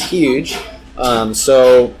 is huge.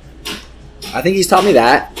 So I think he's taught me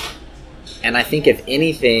that, and I think if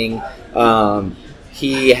anything,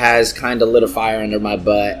 he has kind of lit a fire under my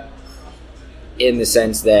butt in the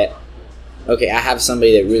sense that, okay, I have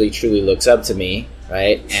somebody that really truly looks up to me,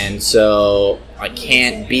 right? And so I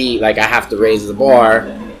can't be like, I have to raise the bar,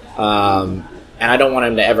 and I don't want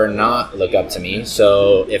him to ever not look up to me.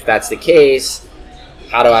 So if that's the case,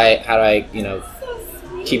 how do I you know,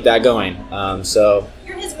 keep that going? So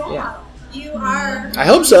You're his role model. You are. I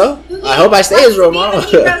hope so. I hope I stay his role model.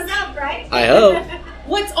 He grows up, right? I hope.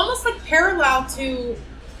 Well, it's almost like parallel to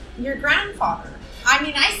your grandfather. I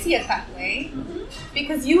mean, I see it that way. Mm-hmm.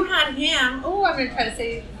 Because you had him. Oh, I'm going to try to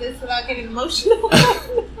say this without getting emotional.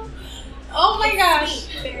 Oh my gosh.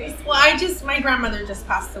 Sweet. Very sweet. Well, my grandmother just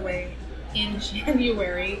passed away in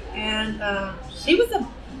January. And she was a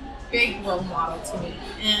big role model to me,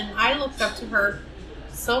 and I looked up to her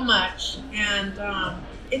so much. And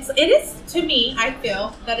it is to me, I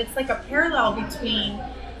feel that it's like a parallel between,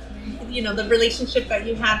 you know, the relationship that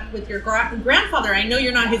you had with your grandfather. I know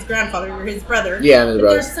you're not his grandfather; you're his brother. Yeah, I'm his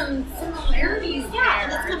brother. There's some similarities Yeah,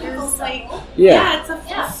 there. it's kind of full There's like, circle. Yeah. it's a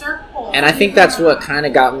full circle. And I think that's what kind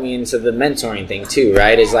of got me into the mentoring thing too,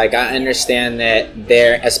 right? Is like I understand that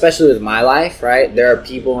there, especially with my life, right? There are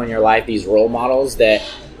people in your life, these role models that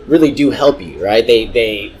really do help you, right?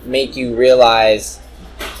 They make you realize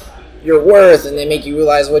your worth, and they make you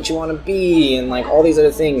realize what you want to be, and like all these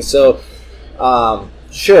other things. So,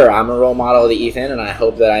 sure, I'm a role model to Ethan, and I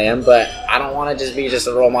hope that I am, but I don't want to just be just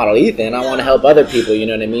a role model to Ethan. I want to help other people, you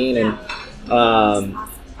know what I mean? And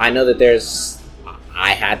I know that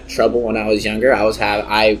I had trouble when I was younger. I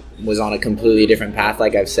was on a completely different path,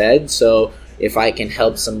 like I've said. So if I can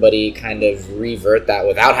help somebody kind of revert that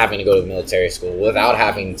without having to go to military school, without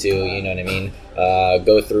having to, you know what I mean,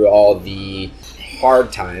 go through all the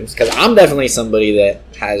hard times, because I'm definitely somebody that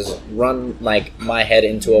has run like my head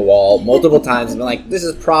into a wall multiple times and been like, this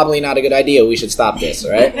is probably not a good idea, we should stop this,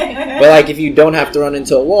 right? But like, if you don't have to run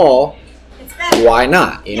into a wall, It's better. why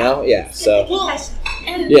not, you know? Yeah, so Well,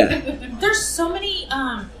 and yeah. there's so many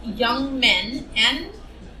young men and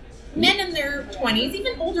men in their 20s,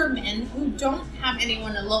 even older men, who don't have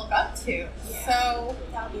anyone to look up to. So,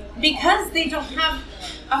 because they don't have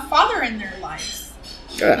a father in their lives.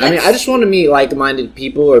 I mean, I just want to meet like-minded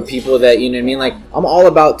people, or people that, you know what I mean, like, I'm all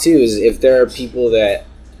about too, is if there are people that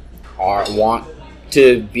want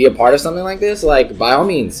to be a part of something like this, like, by all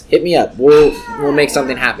means, hit me up. We'll make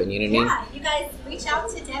something happen, you know what I mean? Yeah, you guys reach out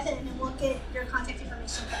to Devin and we'll get your contact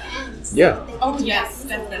information at the end. So Yeah. that they can Oh, do yes,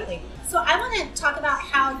 that easily. definitely. So I want to talk about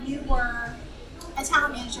how you were a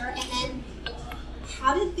talent manager, and then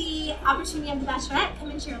how did the opportunity of The Bachelorette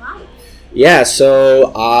come into your life? Yeah,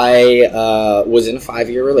 so I was in a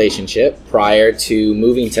 5-year relationship prior to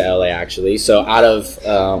moving to LA, actually. So out of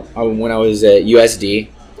when I was at USD,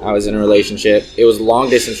 I was in a relationship. It was a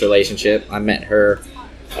long-distance relationship. I met her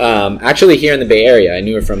actually here in the Bay Area. I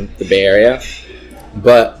knew her from the Bay Area.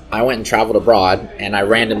 But I went and traveled abroad, and I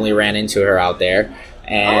randomly ran into her out there.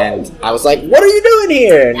 And I was like, what are you doing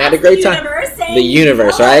here? And had a great time. The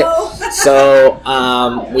universe, right? So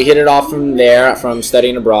we hit it off from there, from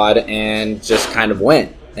studying abroad, and just kind of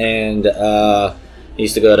went. And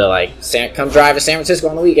used to go to like come drive to San Francisco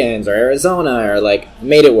on the weekends, or Arizona, or like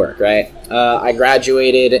made it work, right? I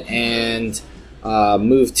graduated and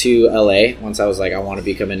moved to LA once I was like, I want to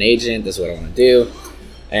become an agent. This is what I want to do.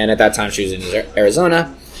 And at that time, she was in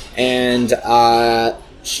Arizona, and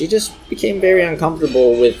she just became very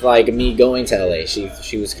uncomfortable with like me going to LA.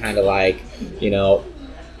 She was kind of like, you know,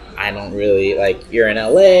 I don't really, like, you're in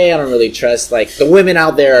LA, I don't really trust, like, the women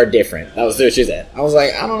out there are different. That was what she said. I was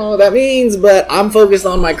like, I don't know what that means, but I'm focused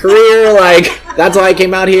on my career. Like, that's why I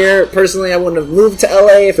came out here. Personally, I wouldn't have moved to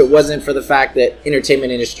LA if it wasn't for the fact that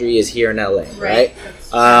entertainment industry is here in LA, right?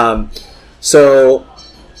 So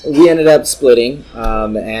we ended up splitting,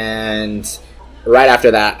 and right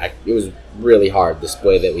after that, it was really hard, the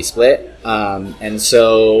split that we split. And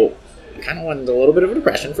so I kind of went into a little bit of a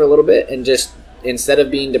depression for a little bit, and just instead of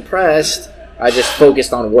being depressed, I just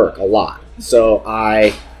focused on work a lot. So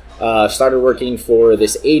I started working for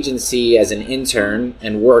this agency as an intern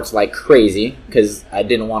and worked like crazy because I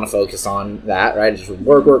didn't want to focus on that, right? Just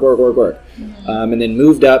work. And then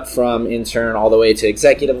moved up from intern all the way to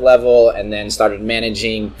executive level, and then started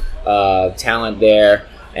managing talent there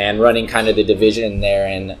and running kind of the division there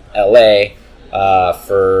in LA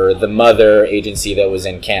for the mother agency that was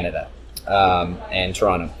in Canada. And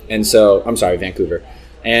Toronto, and so I'm sorry, Vancouver,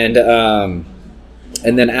 and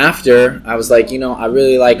then after I was like, you know, I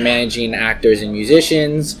really like managing actors and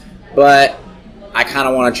musicians, but I kind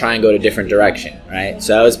of want to try and go to a different direction, right?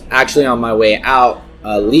 So I was actually on my way out,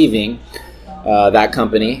 leaving that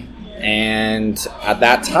company, and at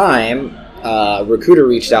that time, a recruiter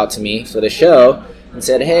reached out to me for the show and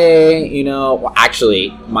said, hey, you know, well,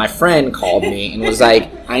 actually, my friend called me and was like,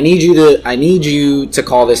 I need you to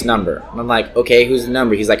call this number. And I'm like, okay, who's the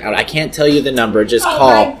number? He's like, I can't tell you the number, just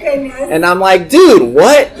call. My goodness. And I'm like, dude,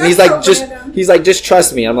 what? And he's like, so random. just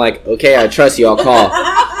trust me. I'm like, okay, I trust you, I'll call.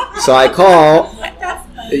 So I call. That's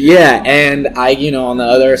funny. Yeah, and I, you know, on the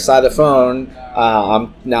other side of the phone,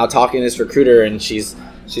 I'm now talking to this recruiter, and she's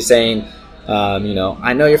saying, you know,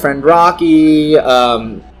 I know your friend Rocky,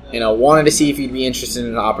 you know, wanted to see if you'd be interested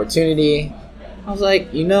in an opportunity. I was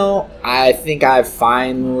like, you know, I think I've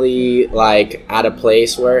finally, like, at a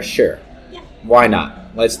place where, sure, why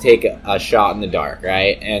not? Let's take a shot in the dark,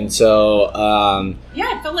 right? And so,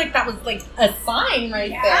 Yeah, I feel like that was like a sign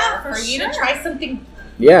right Yeah, there for you sure. to try something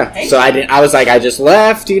Yeah. Hey. So I was like, I just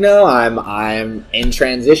left. I'm in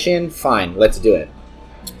transition. Fine, let's do it.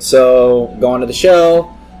 So go on to the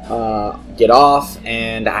show, get off,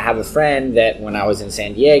 and I have a friend that when I was in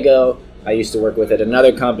San Diego, I used to work with at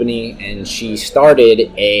another company, and she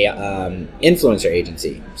started a influencer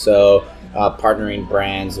agency. So partnering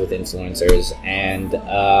brands with influencers,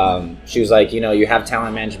 and she was like, you have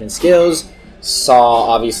talent management skills.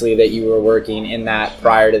 Saw obviously that you were working in that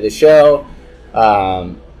prior to the show.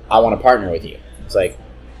 I want to partner with you. It's like,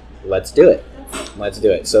 let's do it.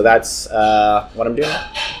 So that's what I'm doing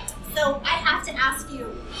now. So I have to ask you,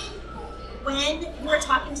 when you were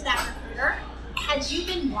talking to that recruiter, had you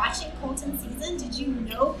been watching Colton season? Did you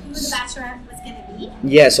know who The Bachelorette was going to be?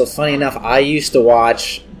 Yeah, so funny enough, I used to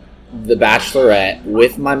watch The Bachelorette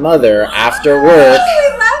with my mother after work. Oh, I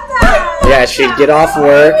love that! Yeah, she'd get off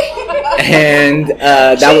work, and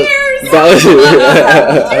that was That's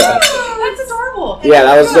adorable. yeah,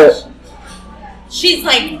 that was the. She's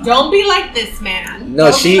like, don't be like this man.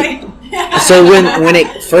 No, Don't be like- So when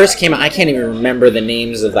it first came out, I can't even remember the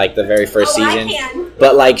names of like the very first Oh, I season. can.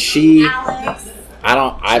 But like she, Alex.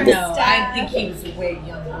 No, I think he was way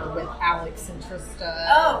younger with Alex and Trista.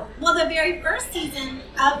 Oh, well, the very first season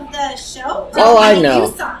of the show. All I that know.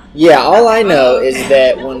 You saw. Yeah, all I know is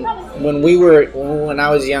that when I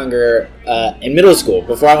was younger, in middle school,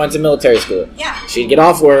 before I went to military school, Yeah. she'd get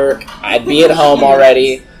off work, I'd be at home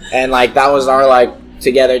already, and like that was our like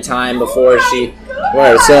together time before she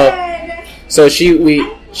worked. So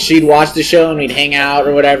she'd watch the show and we'd hang out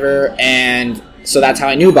or whatever, and so that's how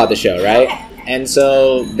I knew about the show, right? And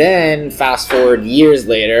so then fast forward years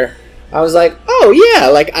later, I was like, oh yeah,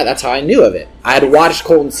 like that's how I knew of it. I had watched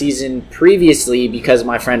Colton season previously because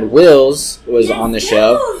my friend Wills was on the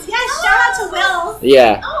show. Wills. Yes, shout out to Wills.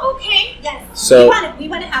 Yeah. Oh, okay. Yes. So- we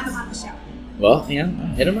want to have him on the show. Well, yeah,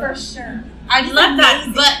 hit him For up. sure. I love that.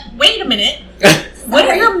 amazing. But wait a minute. What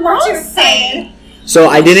did your mom say? So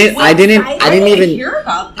I didn't Hear even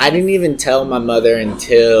about this. I didn't even tell my mother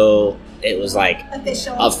until it was like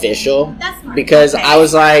official. That's smart. Because Okay. I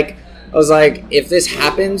was like, if this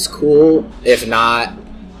happens, cool. If not,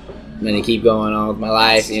 I'm gonna keep going on with my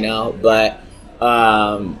life, But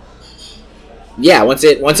yeah, once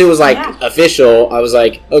it was like official, I was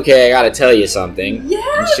like, okay, I gotta tell you something. Yeah.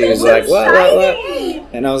 And she was like, what?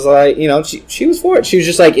 And I was like, she was for it. She was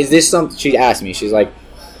just like, is this something? She asked me. She's like,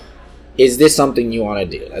 is this something you want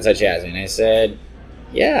to do? That's what she asked me, and I said,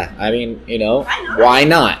 yeah. I mean, why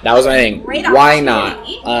not? That was my thing. Great Why not?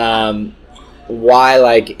 opportunity. Why,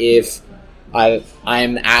 like, if I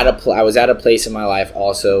was at a place in my life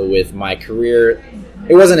also with my career,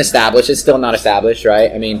 it wasn't established. It's still not established,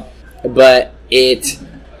 right? I mean, but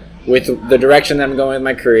with the direction that I'm going with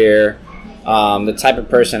my career, the type of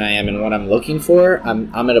person I am and what I'm looking for,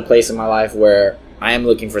 I'm at a place in my life where I am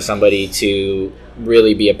looking for somebody to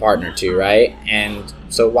really be a partner to, right? And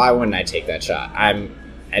so why wouldn't I take that shot? I'm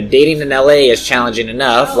dating in LA is challenging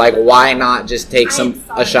enough. Like, why not just take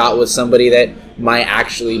a shot with somebody that might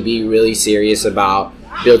actually be really serious about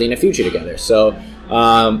building a future together? So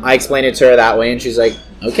I explained it to her that way, and she's like,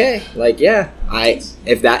 okay, like, yeah,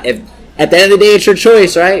 if at the end of the day it's your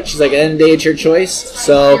choice, right? She's like, at the end of the day it's your choice.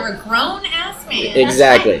 So You're a grown ass man.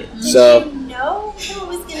 exactly. Did So you know who it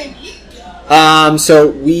was going to be?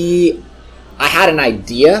 so I had an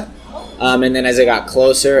idea, and then as it got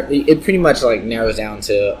closer, it pretty much like narrows down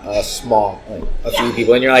to a few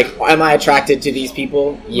people, and you're like, am I attracted to these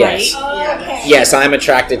people? Yes. Right? Oh, okay. Yes, I'm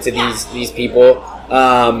attracted to these people,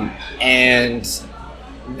 and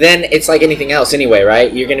then it's like anything else anyway,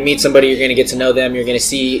 right? You're gonna meet somebody, you're gonna get to know them, you're gonna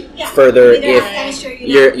see further Either if have chemistry or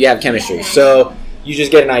you don't. you have chemistry. So you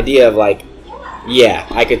just get an idea of like, yeah,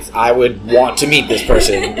 I would want to meet this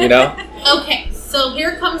person, Okay, so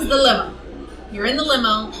here comes the limo. You're in the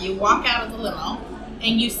limo, you walk out of the limo,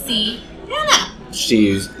 and you see Hannah.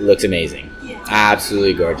 She looks amazing, Yeah.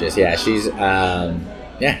 absolutely gorgeous. Yeah, she's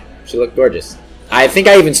she looked gorgeous. I think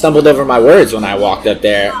I even stumbled over my words when I walked up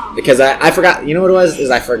there because I forgot. You know what it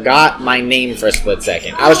was? I forgot my name for a split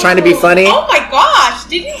second. I was trying to be funny. Oh my gosh,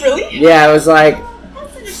 did you really? Yeah, I was like,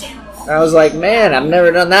 That's understandable. man, I've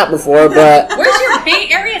never done that before, but Where's your Bay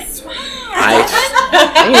Area swag? Well,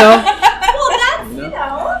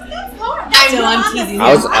 that's, that's hard. I know, I'm teasing.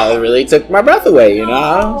 I really took my breath away,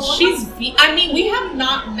 She's, we have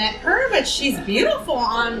not met her, but she's beautiful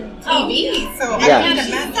on TV. So Yeah. I can't She's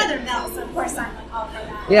imagine. Southern Belle, so of course I'm like all for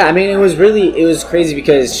that. Yeah, I mean, it was crazy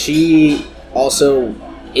because she also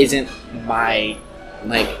isn't my,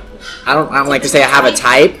 like, I don't like to say I have a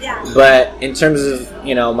type, Yeah. but in terms of,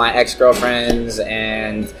 my ex-girlfriends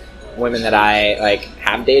and women that I, like,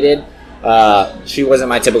 have dated, she wasn't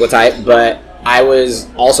my typical type, but I was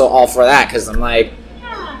also all for that because I'm like,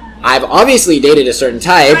 I've obviously dated a certain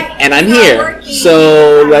type, and I'm here.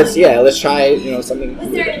 So let's try something.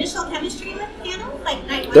 Was there initial chemistry with Hannah?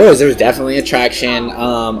 Like there was definitely attraction.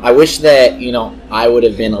 I wish that I would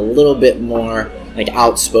have been a little bit more like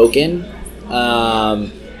outspoken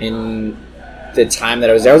in the time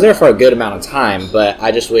that I was there. I was there for a good amount of time, but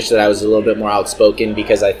I just wish that I was a little bit more outspoken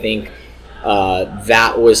because I think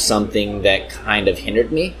that was something that kind of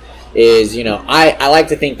hindered me. I like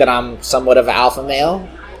to think that I'm somewhat of an alpha male.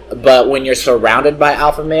 But when you're surrounded by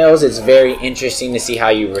alpha males, it's very interesting to see how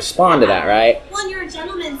you respond to that, right? Well, and you're a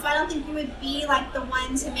gentleman, so I don't think you would be like the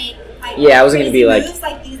one to make I wasn't gonna be moves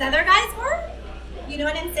like these other guys were. You know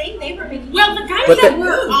what I'm saying? They were making. Well, the guys that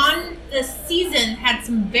were on this season had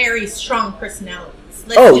some very strong personalities.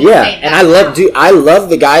 And I love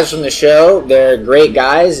the guys from the show. They're great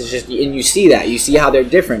guys. It's just, and you see that. You see how they're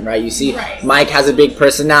different, right? You see Mike has a big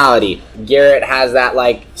personality. Garrett has that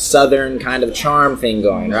like southern kind of charm thing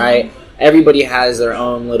going, right? Everybody has their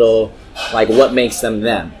own little like what makes them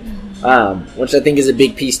them. Which I think is a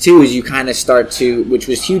big piece too, is you kind of start to, which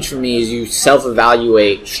was huge for me, is you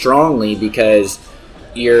self-evaluate strongly because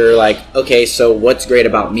you're like, okay, so what's great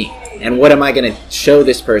about me? And what am I going to show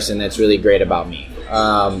this person that's really great about me? You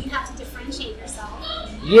have to differentiate yourself.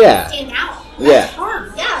 Yeah. Stand out. That's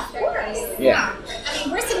hard. Yeah, of course. Yeah. I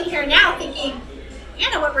mean, we're sitting here now thinking,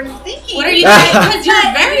 Anna, what were you thinking? What are you doing? Because you're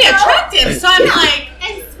very attractive. So I'm like,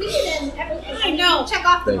 and sweet and everything. I know. Check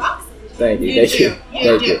off the boxes. Thank you.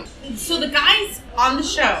 Thank you. So the guys on the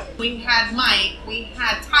show, we had Mike, we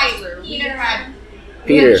had Tyler, we had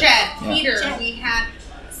Jed, Peter, we had.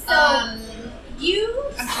 You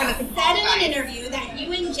said in an interview that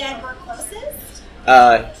you and Jed were closest.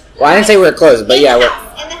 Well, I didn't say we were close, but in the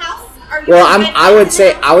house. Are you I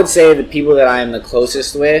would say the people that I am the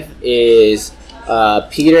closest with is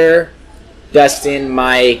Peter, Dustin,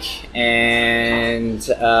 Mike, and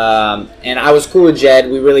I was cool with Jed.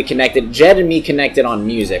 We really connected. Jed and me connected on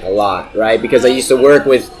music a lot, right? Because I used to work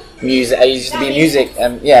with music. I used to be in music,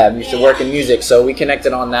 and I used to work in music, so we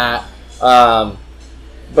connected on that.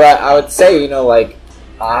 But I would say, the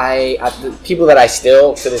people that I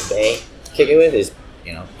still to this day kick it with is,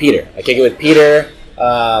 Peter. I kick it with Peter.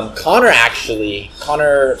 Connor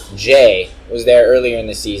J was there earlier in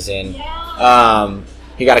the season.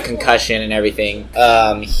 He got a concussion and everything.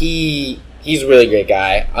 He's a really great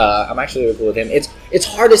guy. I'm actually really cool with him. It's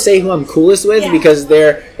hard to say who I'm coolest with because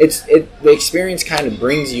the experience kind of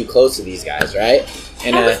brings you close to these guys, right?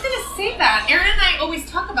 And I was gonna say that. Aaron and I always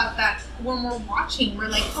talk about that when we're watching. We're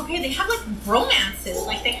like, okay, they have like romances,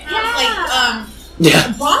 like they have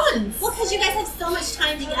bonds. Well, because you guys have so much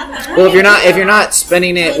time together. Well, if you're not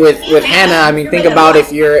spending it with Hannah, I mean, think about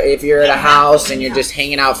if you're at a house and you're just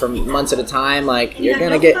hanging out for months at a time, like and you're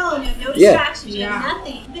gonna get phone, you have no distractions, you have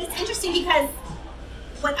nothing. But it's interesting because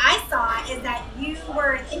what I saw is that you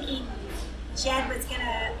were thinking Jed was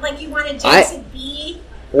gonna you wanted Jed to be.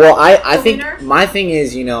 Well, I think winner. My thing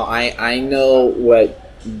is, I know what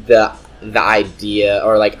the idea,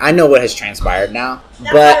 or I know what has transpired now.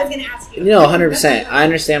 That's what I was going to ask you. 100%. I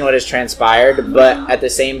understand what has transpired, but at the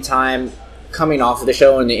same time, coming off of the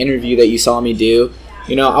show and the interview that you saw me do,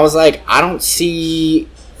 I was like, I don't see.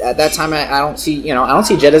 At that time, I don't see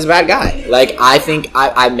Jed as a bad guy. I think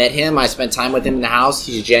I met him. I spent time with him in the house.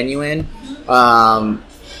 He's genuine.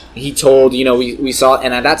 He told, we saw,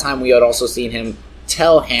 and at that time we had also seen him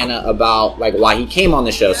tell Hannah about why he came on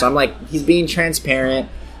the show. So I'm like, he's being transparent.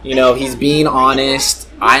 He's being honest.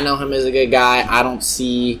 I know him as a good guy. I don't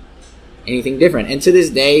see anything different. And to this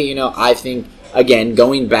day, I think, again,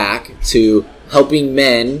 going back to helping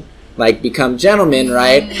men become gentlemen,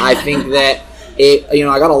 right? I think that I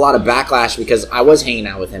got a lot of backlash because I was hanging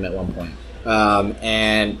out with him at one point,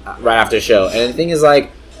 and right after the show. And the thing is,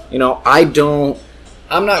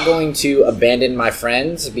 I'm not going to abandon my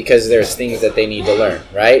friends because there's things that they need to learn,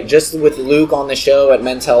 right? Just with Luke on the show at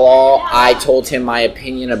Men Tell All, I told him my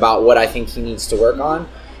opinion about what I think he needs to work on,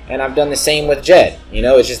 and I've done the same with Jed.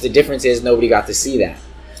 It's just the difference is nobody got to see that.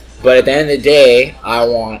 But at the end of the day, I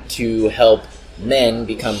want to help men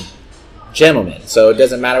become gentlemen. So it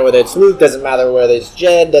doesn't matter whether it's Luke, doesn't matter whether it's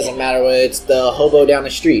Jed, doesn't matter whether it's the hobo down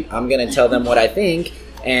the street. I'm going to tell them what I think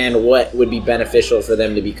and what would be beneficial for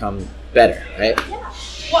them to become better, right?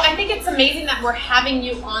 Well, I think it's amazing that we're having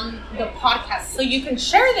you on the podcast so you can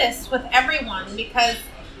share this with everyone because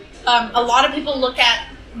a lot of people look at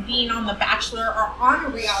being on The Bachelor or on a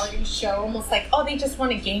reality show almost like, oh, they just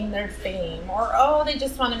want to gain their fame or, oh, they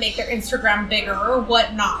just want to make their Instagram bigger or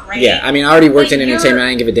whatnot, right? Yeah, I mean, I already worked in entertainment. I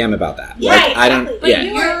didn't give a damn about that. Yeah, I don't. But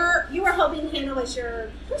you were hoping Hannah was your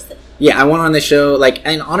person. Yeah, I went on the show, like,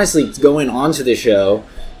 and honestly, going on to the show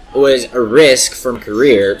was a risk from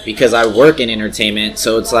career because I work in entertainment.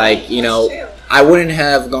 So it's like, you know, I wouldn't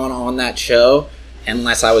have gone on that show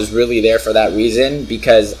unless I was really there for that reason,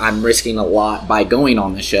 because I'm risking a lot by going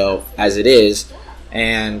on the show as it is.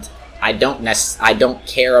 And I don't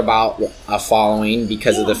care about a following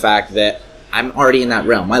because of the fact that I'm already in that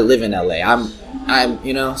realm. I live in LA. I'm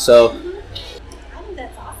you know, so I think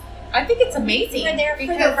that's awesome. I think it's amazing. You're there for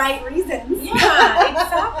the right reasons. Yeah,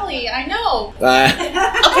 exactly. I know.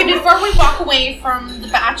 Okay, before we walk away from The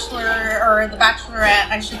Bachelor or The Bachelorette,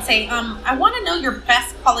 I should say, I want to know your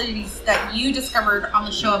best qualities that you discovered on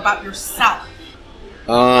the show about yourself.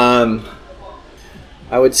 I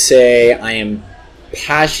would say I am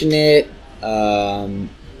passionate,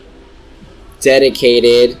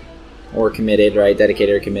 dedicated, or committed, right?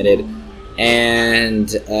 Dedicated or committed, and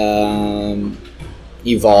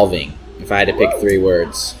evolving, if I had to pick 3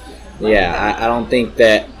 words. Yeah, I don't think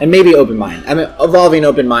that, and maybe open-minded. I mean, evolving,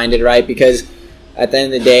 open-minded, right? Because at the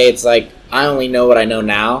end of the day, it's like, I only know what I know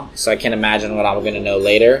now, so I can't imagine what I'm going to know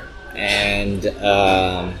later. And,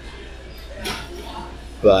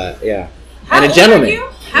 but, yeah. How and a gentleman. old are you?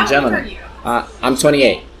 How old are you? I'm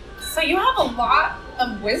 28. So you have a lot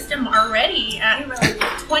of wisdom already at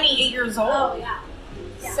 28 years old. Oh, yeah.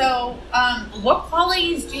 So, what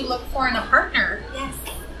qualities do you look for in a partner? Yes.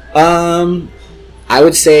 I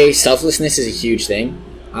would say selflessness is a huge thing.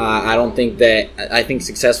 I think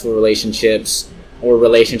successful relationships or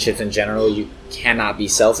relationships in general, you cannot be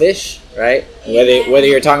selfish, right? Whether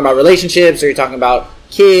you're talking about relationships or you're talking about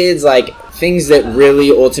kids, like things that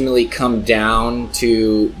really ultimately come down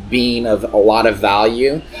to being of a lot of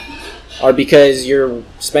value are because you're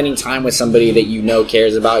spending time with somebody that you know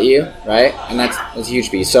cares about you, right? And that's a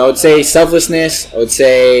huge piece. So I would say selflessness. I would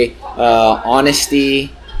say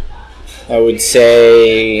honesty. I would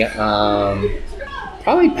say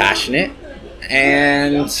probably passionate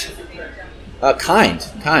and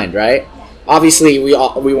kind, right? Obviously, we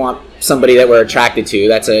want somebody that we're attracted to.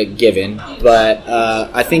 That's a given. But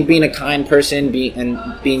I think being a kind person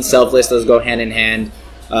and being selfless, those go hand in hand.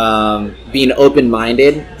 Being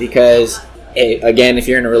open-minded, because again, if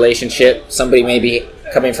you're in a relationship, somebody may be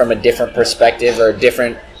coming from a different perspective or a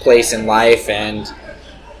different place in life, and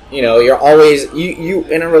you know, you're always you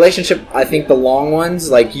in a relationship. I think the long ones,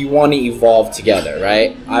 like, you want to evolve together,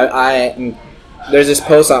 right? There's this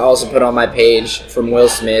post I also put on my page from Will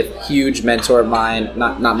Smith, huge mentor of mine,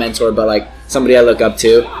 not mentor, but like somebody I look up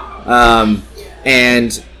to,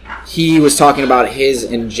 and he was talking about his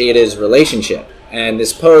and Jada's relationship. And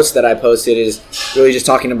this post that I posted is really just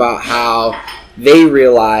talking about how they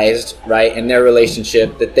realized, right, in their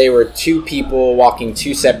relationship that they were two people walking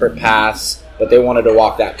two separate paths, but they wanted to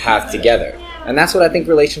walk that path together. And that's what I think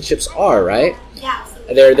relationships are, right? Yeah.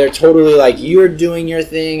 They're totally like, you're doing your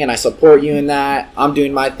thing and I support you in that. I'm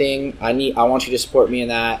doing my thing. I want you to support me in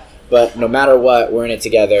that. But no matter what, we're in it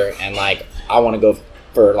together, and like, I want to go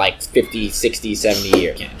for like 50, 60, 70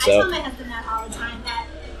 years. I tell my husband that all the time, that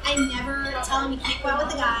I never tell him he can't go out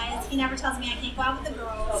with the guys. He never tells me I can't go out with the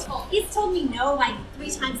girls. He's told me no like 3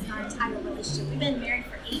 times in our entire relationship. We've been married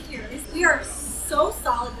for 8 years. We are so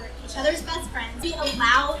solid. We're each other's best friends. We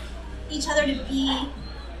allow each other to be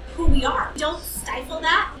who we are. We don't stifle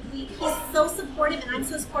that. He's so supportive, and I'm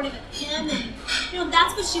so supportive of him. And you know,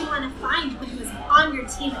 that's what you want to find when he was on your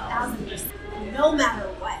team 1,000%, no matter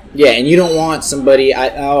what. Yeah, and you don't want somebody.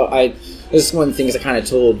 This is one of the things I kind of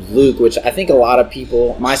told Luke, which I think a lot of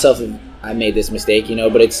people, myself, I made this mistake, you know,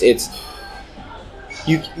 but it's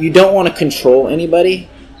you don't want to control anybody,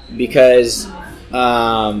 because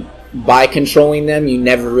by controlling them, you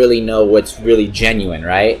never really know what's really genuine,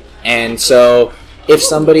 right? And so if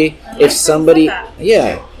somebody,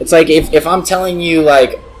 yeah, it's like if I'm telling you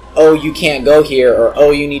like, oh, you can't go here, or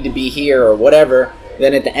oh, you need to be here, or whatever,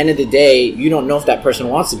 then at the end of the day, you don't know if that person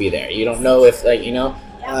wants to be there. You don't know if, like, you know.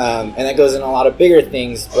 And that goes in a lot of bigger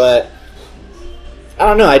things, but I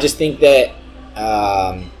don't know. I just think that,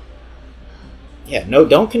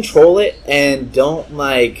 don't control it, and don't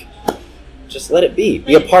like, just let it be.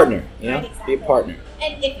 Be a partner, you know. Right, exactly. Be a partner.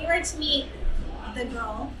 And if you were to meet the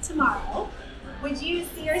girl tomorrow, would you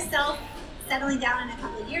see yourself settling down in a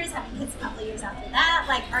couple of years, having kids a couple of years after that?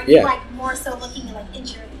 Like, are you like more so looking at like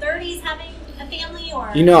into your 30s having a family,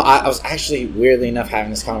 or? You know, I was actually, weirdly enough, having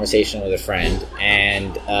this conversation with a friend,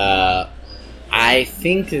 and I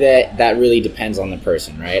think that really depends on the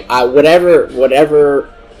person, right? Whatever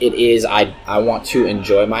it is, I want to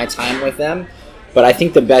enjoy my time with them, but I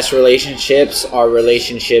think the best relationships are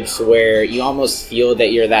relationships where you almost feel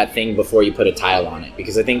that you're that thing before you put a title on it,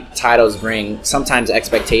 because I think titles bring sometimes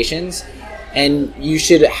expectations, and you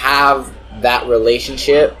should have that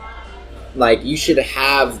relationship. Like, you should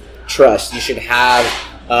have trust. You should have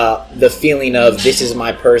the feeling of, this is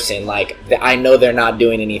my person. Like, I know they're not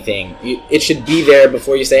doing anything. It should be there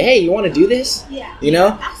before you say, hey, you want to do this? Yeah. You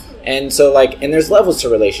know? Absolutely. And so, like, and there's levels to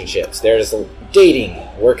relationships. There's dating,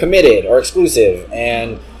 we're committed or exclusive,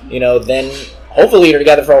 and, you know, then hopefully you're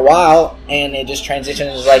together for a while, and it just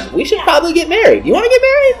transitions, like, we should probably get married. You want to get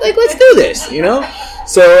married? Like, let's do this, you know?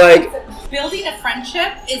 So, like, building a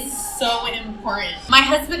friendship is so important. My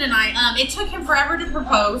husband and I, it took him forever to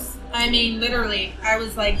propose. I mean, literally, I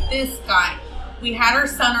was like, this guy. We had our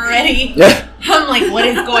son already. I'm like, what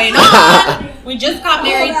is going on? We just got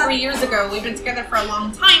married 3 years ago. We've been together for a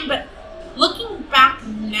long time. But looking back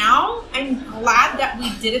now, I'm glad that we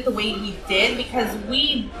did it the way we did, because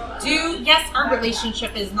we do, yes, our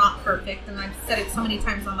relationship is not perfect. And I've said it so many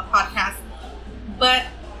times on the podcast. But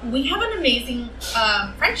we have an amazing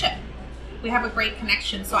friendship. We have a great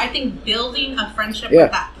connection. So I think building a friendship with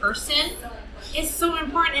that person is so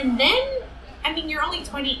important. And then, I mean, you're only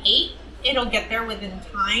 28. It'll get there within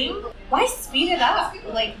time. Why speed it up?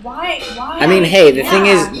 Like, why? I mean, hey, the thing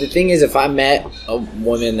is, if I met a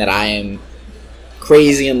woman that I am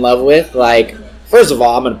crazy in love with, like, first of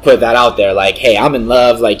all, I'm going to put that out there. Like, hey, I'm in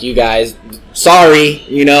love. Like, you guys, sorry,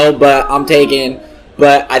 you know, but I'm taking.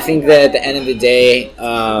 But I think that at the end of the day,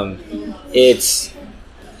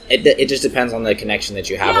 it just depends on the connection that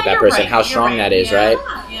you have with that person, how strong that is, right?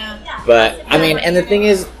 Yeah. But, I mean, and the thing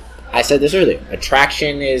is, I said this earlier,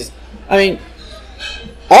 attraction is, I mean,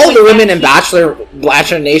 all the women in Bachelor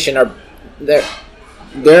Nation are,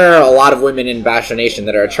 there are a lot of women in Bachelor Nation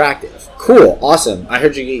that are attractive. Cool, awesome. I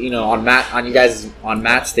heard on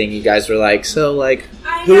Matt's thing, you guys were like, so, like,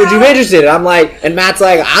 who would you be interested in? I'm like, and Matt's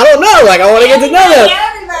like, I don't know, like, I want to get to know them.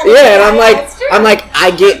 Yeah, and I'm like,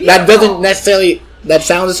 I get, that doesn't necessarily, that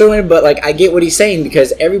sounds a certain way, but, like, I get what he's saying,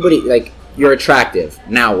 because everybody, like, you're attractive.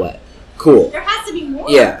 Now what? Cool. There has to be more.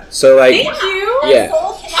 Yeah. So, like, thank you. Yeah.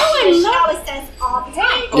 Soul connection. She always says all the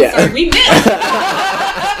time. Oh, Yeah. sorry, we missed.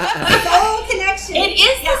 Soul connection. It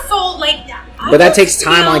is the soul, like. But that takes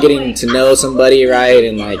time on getting to know somebody, right?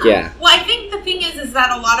 And, like, yeah. Well, I think the thing is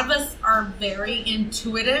that a lot of us are very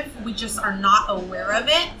intuitive. We just are not aware of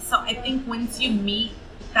it. So I think once you meet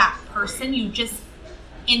that person, you just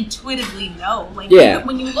intuitively know. Like,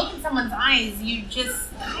 when you look in someone's eyes, you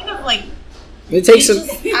just kind of like. It takes some.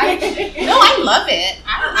 I love it.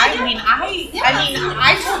 I mean,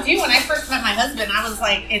 I told you when I first met my husband, I was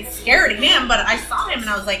like, it scared him, but I saw him and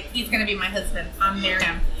I was like, he's gonna be my husband. I'm marrying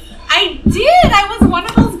him. I did. I was one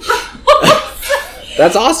of those girls.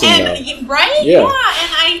 That's awesome, and, right? Yeah.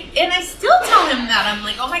 And I still tell him that. I'm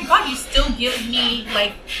like, oh my god, you still give me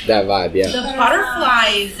like that vibe, yeah. The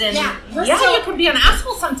butterflies and you can be an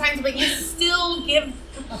asshole sometimes, but you still give.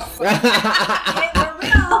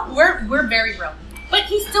 We're very real, but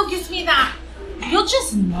he still gives me that. You'll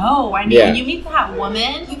just know. I mean, when you meet that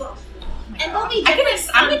woman, and we'll be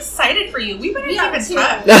I'm excited for you. We better keep in touch.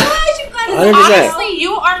 Honestly,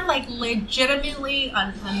 you are like legitimately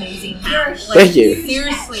an amazing match. Like, thank you.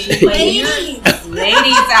 Seriously, ladies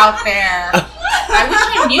out there. I wish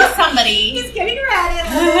I knew somebody. Just getting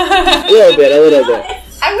ready. A little bit.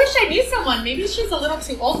 I wish I knew someone. Maybe she's a little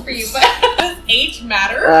too old for you, but does age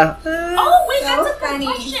matter? Oh, wait, that's a good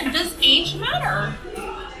question. Does age matter?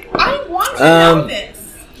 I want to know this.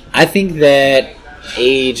 I think that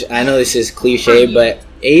age, I know this is cliche, but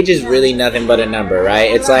age is really nothing but a number,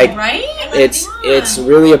 right? It's like, it's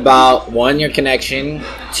really about, one, your connection,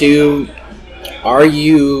 two, are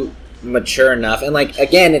you mature enough? And, like,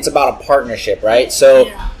 again, it's about a partnership, right?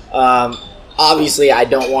 So, obviously, I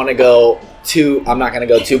don't want to go I'm not going to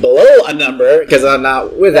go too below a number because I'm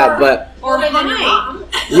not with that, but or than your mom.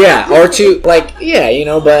 Yeah, or too, like, yeah, you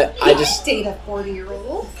know, but I just date a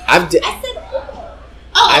 40-year-old. I've dated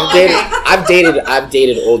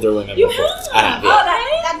older women before. I have, yeah.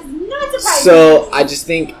 That is not surprising. So I just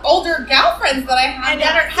think older gal friends that I have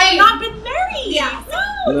that have not been married. Yeah.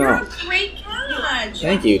 No, you're a great catch.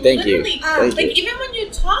 Thank you. Like, even when you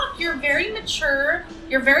talk, you're very mature.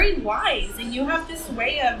 You're very wise, and you have this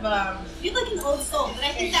way of. You're like an old soul, but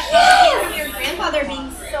I think that comes from your grandfather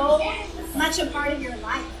being so much a part of your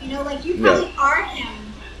life. You know, like you probably are him.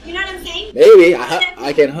 You know what I'm saying? Maybe.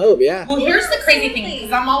 I can hope, yeah. Well, here's the crazy thing,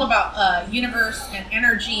 because I'm all about universe and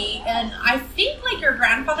energy, and I think, like, your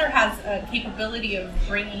grandfather has a capability of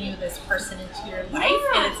bringing you this person into your life,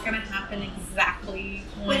 and it's going to happen exactly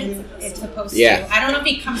when it's supposed to. I don't know if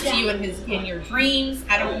he comes to you in your dreams.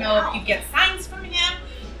 I don't know if you get signs from him,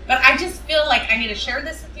 but I just feel like I need to share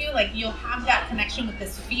this with you. Like, you'll have that connection with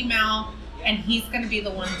this female, and he's going to be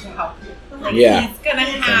the one to help you. Like, Yeah. he's going to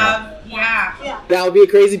have, That would be a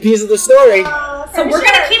crazy piece of the story. So we're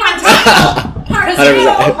going to keep on talking. Part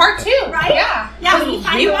 100%. Part 2, Right? Yeah. Yeah, We we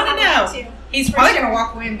finally want to have know. part 2. He's probably going to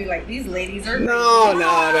walk away and be like, these ladies are... No.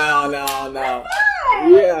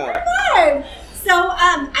 Yeah. Good. So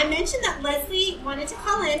I mentioned that Leslie wanted to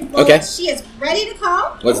call in. Well, Okay. she is ready to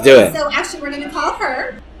call. Let's do it. So actually, we're going to call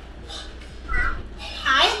her.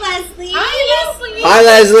 Hi, Leslie. Hi, Leslie. Hi,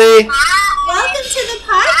 Leslie. Welcome to the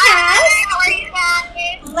podcast.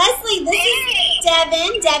 Leslie, this is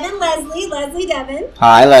Devin. Devin, Leslie. Leslie, Devin.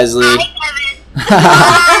 Hi, Leslie.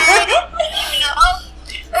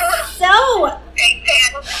 So,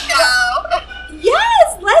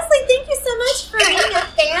 yes, Leslie, thank you so much for being a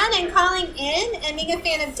fan and calling in and being a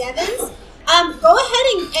fan of Devin's. Go ahead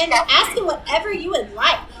and ask him whatever you would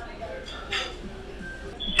like.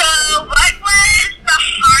 So, what was the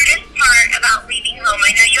hardest part about leaving home?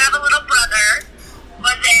 I know you have a little brother.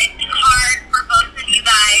 Was it hard for both of you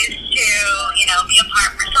guys to, be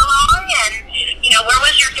apart for so long? And, where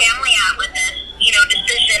was your family at with this,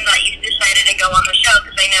 decision that you decided to go on the show?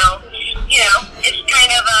 Because I know, it's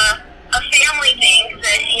kind of a family thing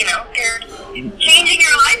that, you're changing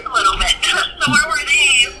your life a little bit. So where were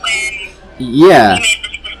they when Yeah. you made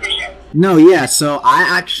this decision? No, yeah. So I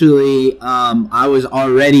actually, I was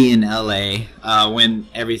already in LA when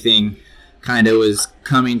everything kind of was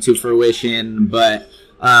coming to fruition. But,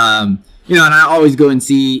 and I always go and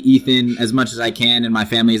see Ethan as much as I can and my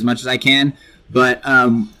family as much as I can. But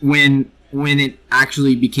when it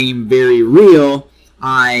actually became very real,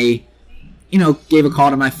 I, gave a call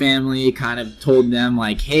to my family, kind of told them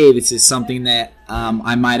like, hey, this is something that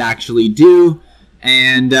I might actually do.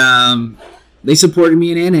 And they supported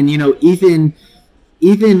me in it. And,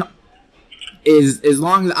 Ethan is, as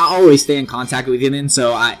long as I always stay in contact with Ethan.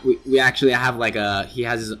 So we actually have he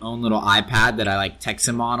has his own little iPad that I text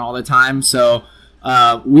him on all the time. So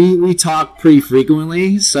we talk pretty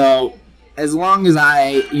frequently. So as long as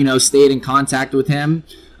I, stayed in contact with him,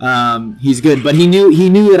 he's good. But he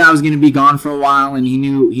knew that I was going to be gone for a while, and he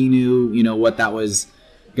knew, what that was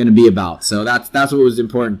going to be about. So that's what was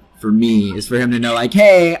important for me, is for him to know,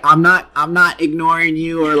 hey, I'm not ignoring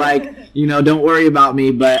you, or don't worry about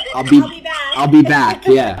me, but I'll be back.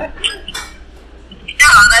 Yeah.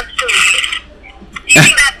 Oh, that's sweet. Do you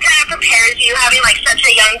think that kind of prepares you, having such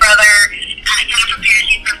a young brother, kind of prepares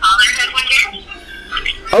you for fatherhood one day?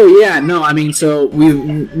 Oh, yeah. No, I mean, so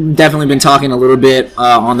we've definitely been talking a little bit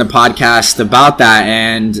on the podcast about that.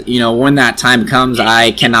 And, when that time comes,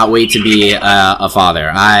 I cannot wait to be a father.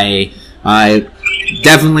 I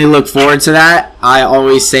definitely look forward to that. I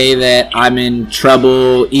always say that I'm in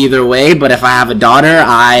trouble either way, but if I have a daughter,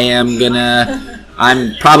 I'm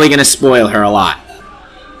probably going to spoil her a lot.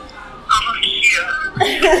 Oh, cute.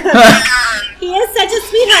 He is such a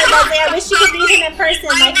sweetheart, Leslie. I wish you could meet him in person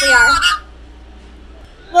like we are.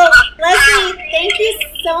 Well, Leslie, thank you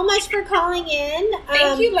so much for calling in.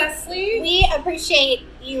 Thank you, Leslie. We appreciate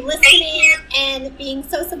you listening and being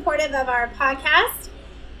so supportive of our podcast.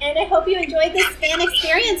 And I hope you enjoyed this fan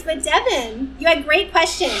experience with Devin. You had great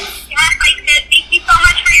questions. Yes, I did. Thank you so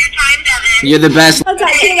much for your time, Devin. You're the best. I'll talk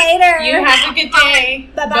to you later. You have a good day.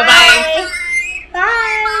 Bye-bye.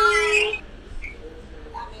 Bye.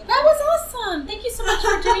 That was awesome. Thank you so much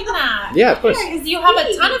for doing that. Yeah, of course. Because you have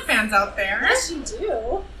a ton of fans out there. Yes, you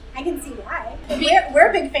do. I can see why.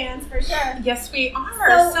 We're big fans for sure. Yes, we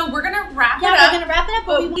are. So we're going to wrap it up. Yeah, we're going to wrap it up,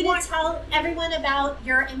 but we But need to tell everyone about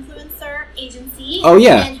your influencer agency. Oh,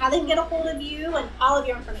 yeah. And how they can get a hold of you and all of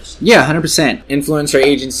your information. Yeah, 100%. Influencer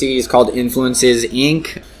agency is called Influences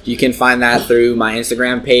Inc. You can find that through my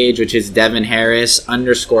Instagram page, which is Devin Harris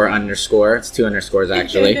 __. It's 2 underscores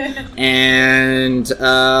actually. And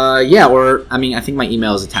I think my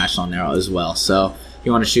email is attached on there as well. So if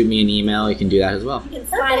you want to shoot me an email, you can do that as well. You can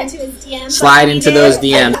slide into his DMs. Slide into those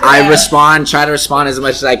DMs. I try to respond as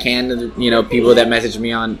much as I can to the, people that message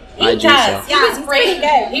me on IG. He does. So. He was he's great. pretty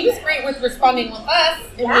good. He was great with responding with us.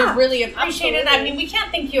 And Yeah, we really appreciate it. I absolutely. mean, we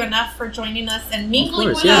can't thank you enough for joining us and mingling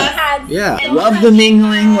course, with yeah. us. Yeah, And love the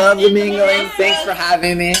mingling. Thanks for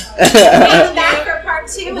having me. Come back for part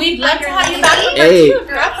 2. We'd love to have you back for part Hey. 2 if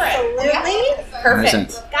you're up for it. Absolutely.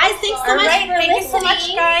 Perfect. 100%. Guys, thanks so All much right, for thank listening. you so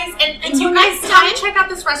much, guys. And Until you guys next come time. check out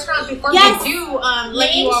this restaurant before Yes. we do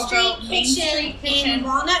let you Main all Street go. Main Street Kitchen in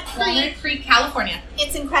Walnut Walnut Creek. Creek, California.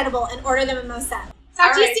 It's incredible. And order the mimosa. All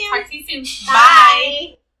Talk to you right, soon. talk to you soon.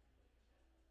 Bye.